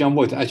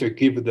Voigt actually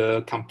gave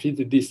the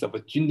complete list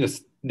of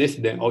genus less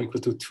than or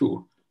equal to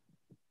 2.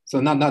 So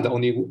not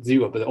only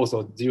 0, but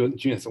also 0,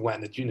 genus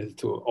 1, and genus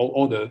 2,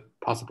 all the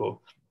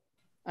possible.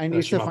 And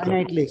it's a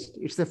finite list.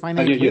 It's a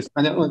finite list. Yes.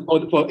 And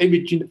for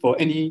every for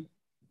any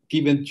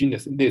given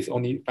genus, there's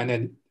only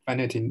finite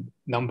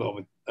number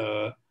of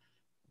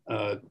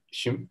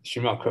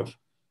Shimura curve.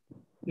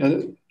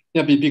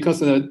 Because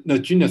the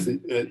genus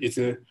is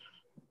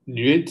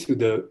related to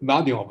the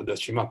volume of the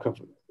Shimura curve,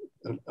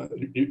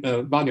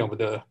 volume of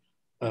the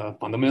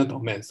fundamental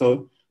domain.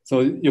 So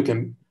you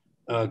can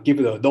give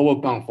the lower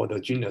bound for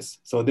the genus.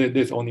 So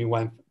there's only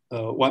only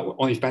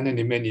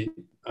finitely many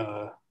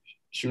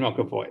Shimura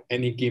curve for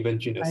any given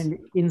genus. And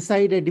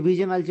inside a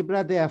division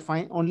algebra, there are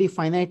only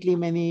finitely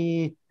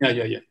many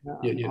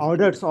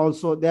orders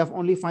also. They have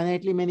only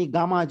finitely many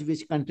gammas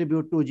which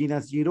contribute to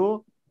genus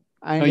 0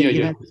 and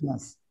given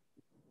genus.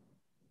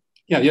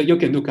 Yeah, you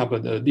can look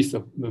up this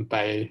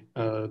by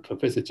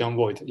Professor John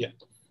Voigt. Yeah.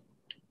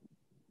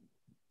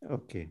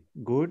 Okay,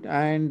 good.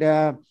 And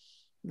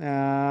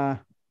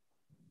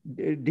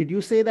did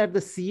you say that the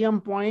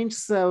CM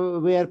points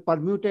were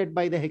permuted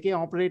by the Hecke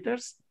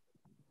operators?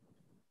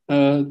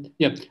 I'm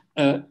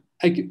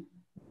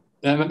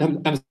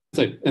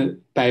sorry,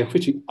 by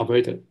which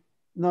operator?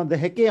 No, the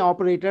Hecke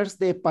operators,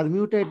 they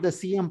permuted the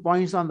CM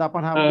points on the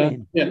upper half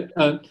plane.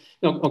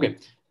 No, okay.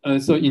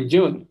 So in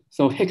general,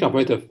 so Hecke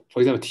operator,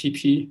 for example,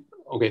 TP,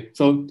 okay.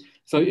 So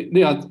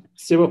there are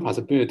several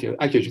possibilities,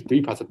 actually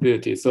 3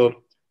 possibilities.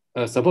 So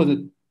suppose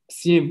the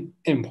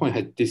CM point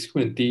has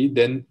discriminant D,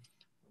 then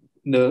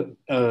the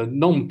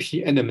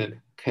non-P element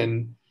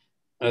can,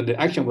 the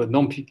action of a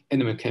non-P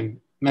element can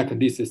map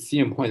this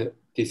CM point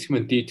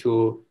discriminant D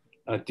to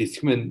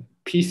discriminant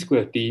P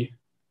squared D,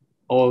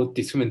 or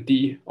discriminant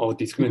D, or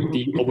discriminant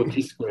D over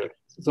P squared.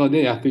 So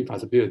there are 3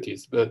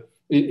 possibilities, but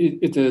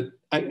it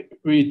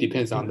really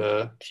depends on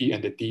the P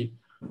and the D.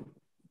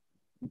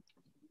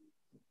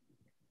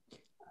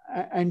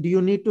 And do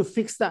you need to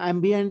fix the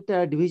ambient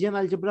division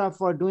algebra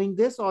for doing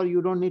this, or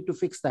you don't need to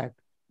fix that?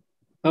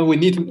 We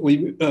need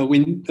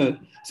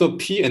so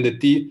P and the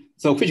D.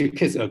 So which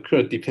case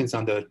occur depends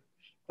on the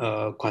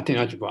quantum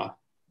algebra.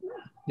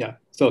 Yeah.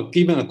 So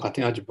given a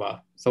quantum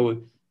algebra,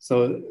 so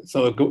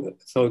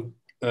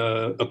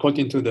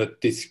according to the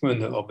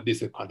discriminant of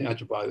this quantum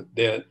algebra,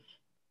 there,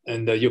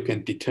 and you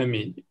can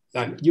determine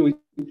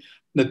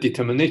the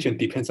determination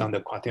depends on the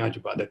quantum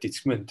algebra, the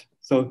discriminant.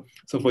 So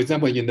for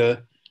example, in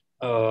the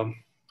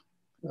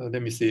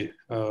let me see.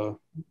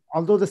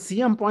 Although the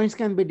CM points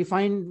can be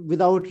defined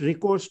without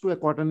recourse to a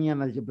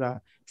quaternion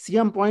algebra,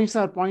 CM points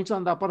are points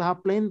on the upper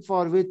half plane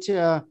for which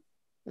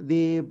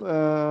the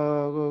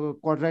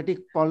quadratic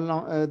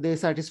polynomial, they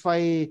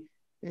satisfy,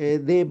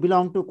 they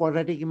belong to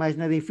quadratic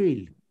imaginary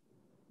field.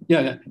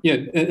 Yeah.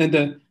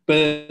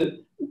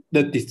 But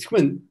the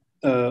discriminant,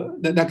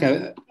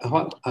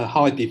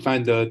 how I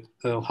define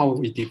how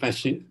we define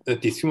the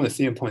discriminant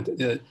single point,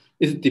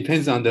 it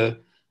depends on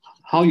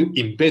how you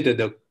embedded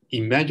the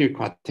imaginary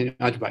quaternion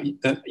algebra,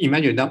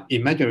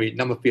 imaginary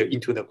number field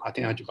into the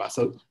quaternion algebra.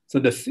 So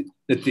the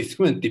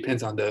discriminant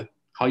depends on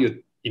how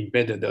you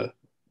embedded the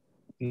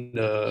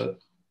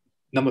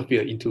number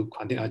field into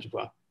quaternion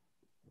algebra.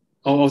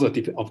 Also,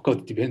 of course,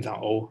 depends on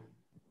all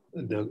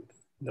the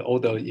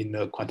order in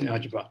the quaternion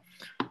algebra.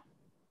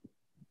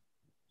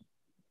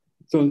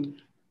 So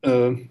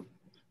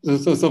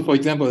for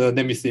example,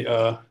 let me see.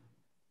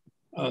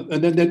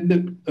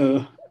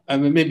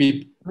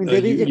 Maybe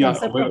there is a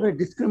concept of a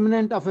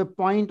discriminant of a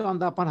point on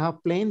the upper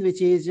half plane,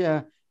 which is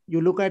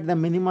you look at the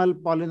minimal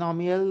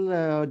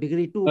polynomial,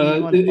 degree 2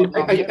 minimal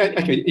polynomial.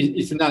 Actually,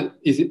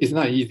 it's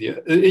not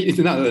easier. It's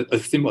not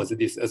as simple as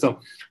this.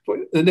 So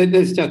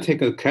let's just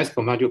take a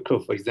classical modular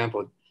curve, for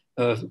example.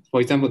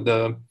 For example,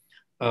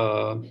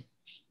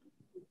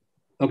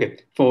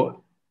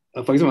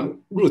 for example,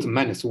 root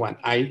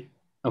 -1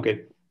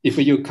 okay, if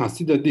you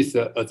consider this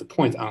as a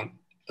point on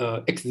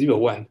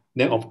x01,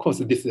 then of course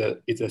this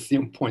is a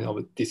single point of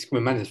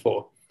discriminant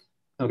 -4.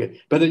 Okay,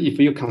 but if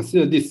you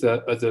consider this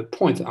as a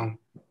point on,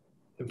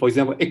 for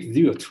example,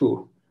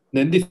 x02,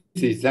 then this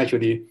is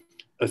actually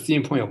a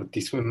single point of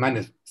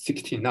discriminant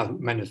 -16, not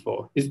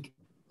 -4. It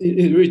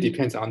really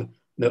depends on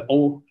the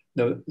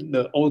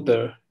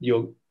order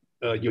you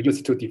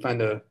use to define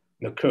the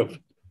curve,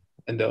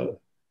 and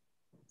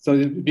so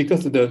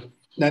because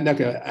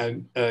like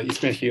I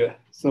explained here,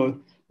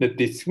 so the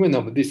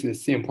discriminant of this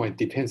single point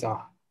depends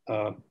on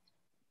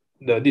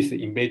this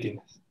embedding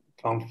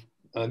from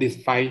this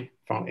phi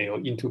from L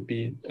into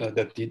B.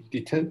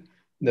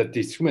 The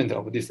discriminant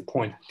of this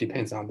point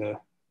depends on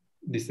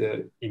this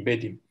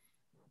embedding.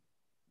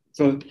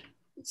 So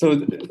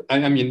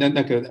I mean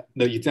the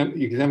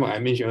example I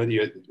mentioned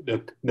earlier,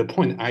 the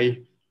point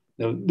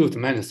the root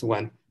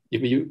 -1,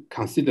 if you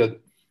consider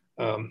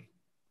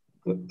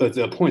as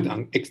a point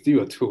on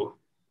x02.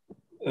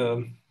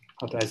 How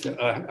do I say?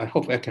 I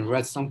hope I can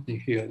write something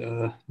here.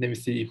 Let me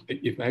see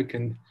if I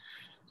can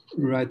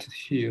write it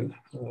here.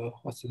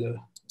 What's the?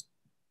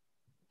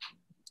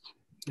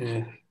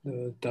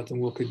 Doesn't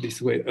work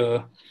this way.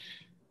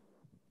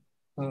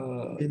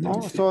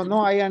 No,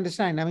 I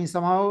understand. I mean,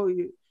 somehow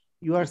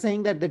you are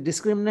saying that the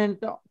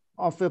discriminant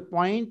of a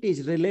point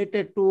is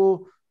related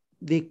to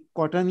the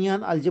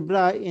quaternion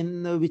algebra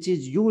which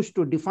is used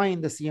to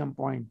define the CM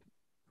point.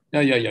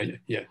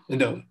 Yeah.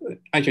 No,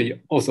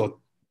 actually, also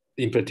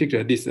in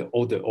particular, this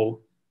order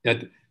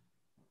that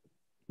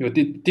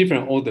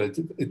different orders,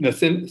 the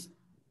same,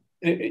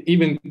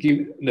 even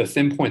give the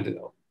same point in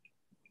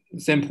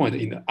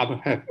the upper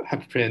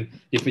half plane.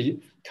 If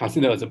we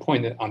consider as a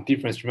point on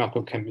different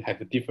Shimura can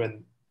have a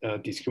different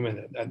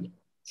discriminant, and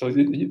so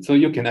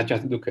you cannot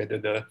just look at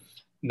the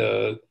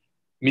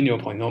minimal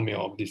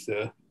polynomial of this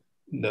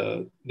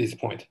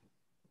point.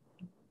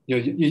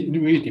 It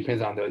really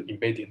depends on the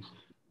embedding.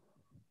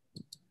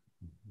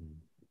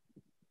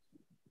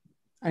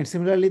 And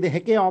similarly, the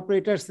Hecke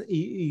operators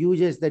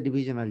uses the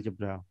division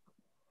algebra.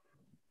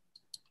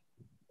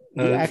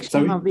 The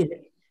action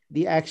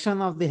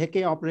of the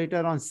Hecke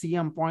operator on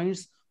CM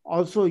points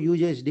also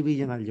uses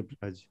division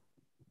algebras.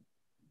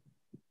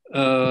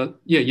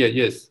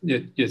 Yes.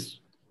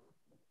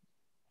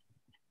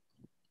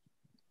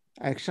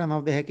 Action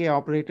of the Hecke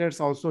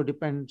operators also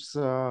depends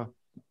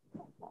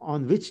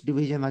on which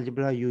division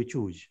algebra you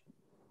choose.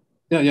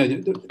 Yeah.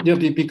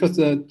 Because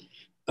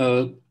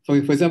for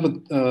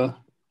example,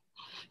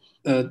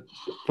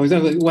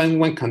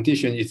 one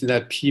condition is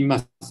that P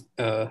must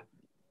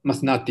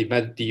not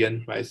divide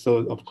Dn, right?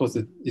 So of course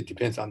it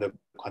depends on the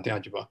quaternion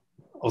algebra,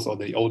 also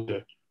the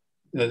order.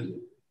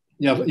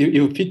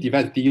 If P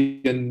divides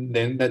Dn,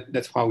 then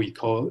that's what we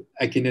call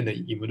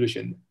eigenlinear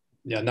involution.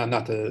 Yeah,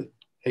 not a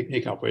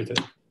Hecke operator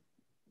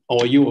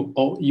or U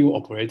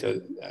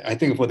operator. I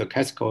think for the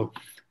classical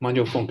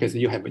modular form case,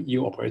 you have a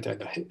U operator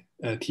and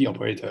a T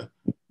operator.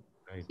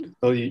 Right.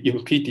 So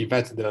if P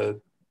divides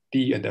the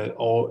D and the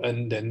O,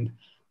 and then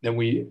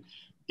we,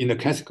 in the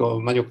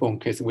classical modular form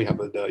case, we have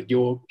the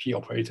UP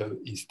operator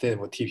instead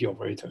of a TP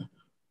operator.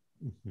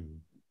 Mm-hmm.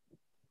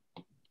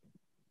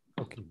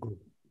 Okay, good.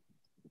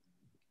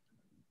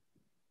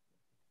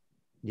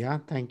 Yeah,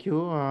 thank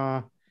you.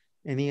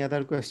 Any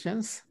other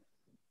questions?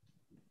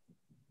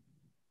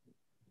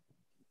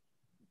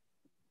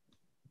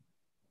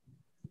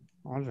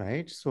 All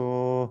right.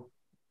 So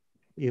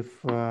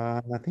if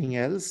nothing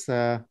else,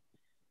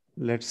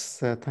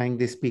 let's thank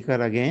the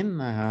speaker again.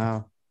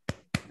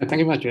 Thank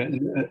you much.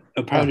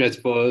 Apologize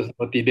for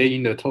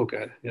delaying the talk.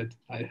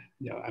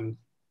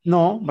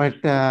 No, but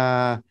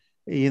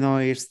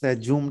it's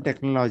the Zoom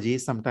technology.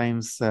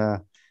 Sometimes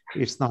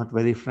it's not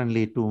very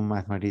friendly to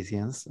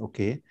mathematicians.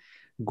 Okay,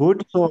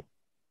 good. So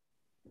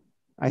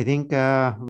I think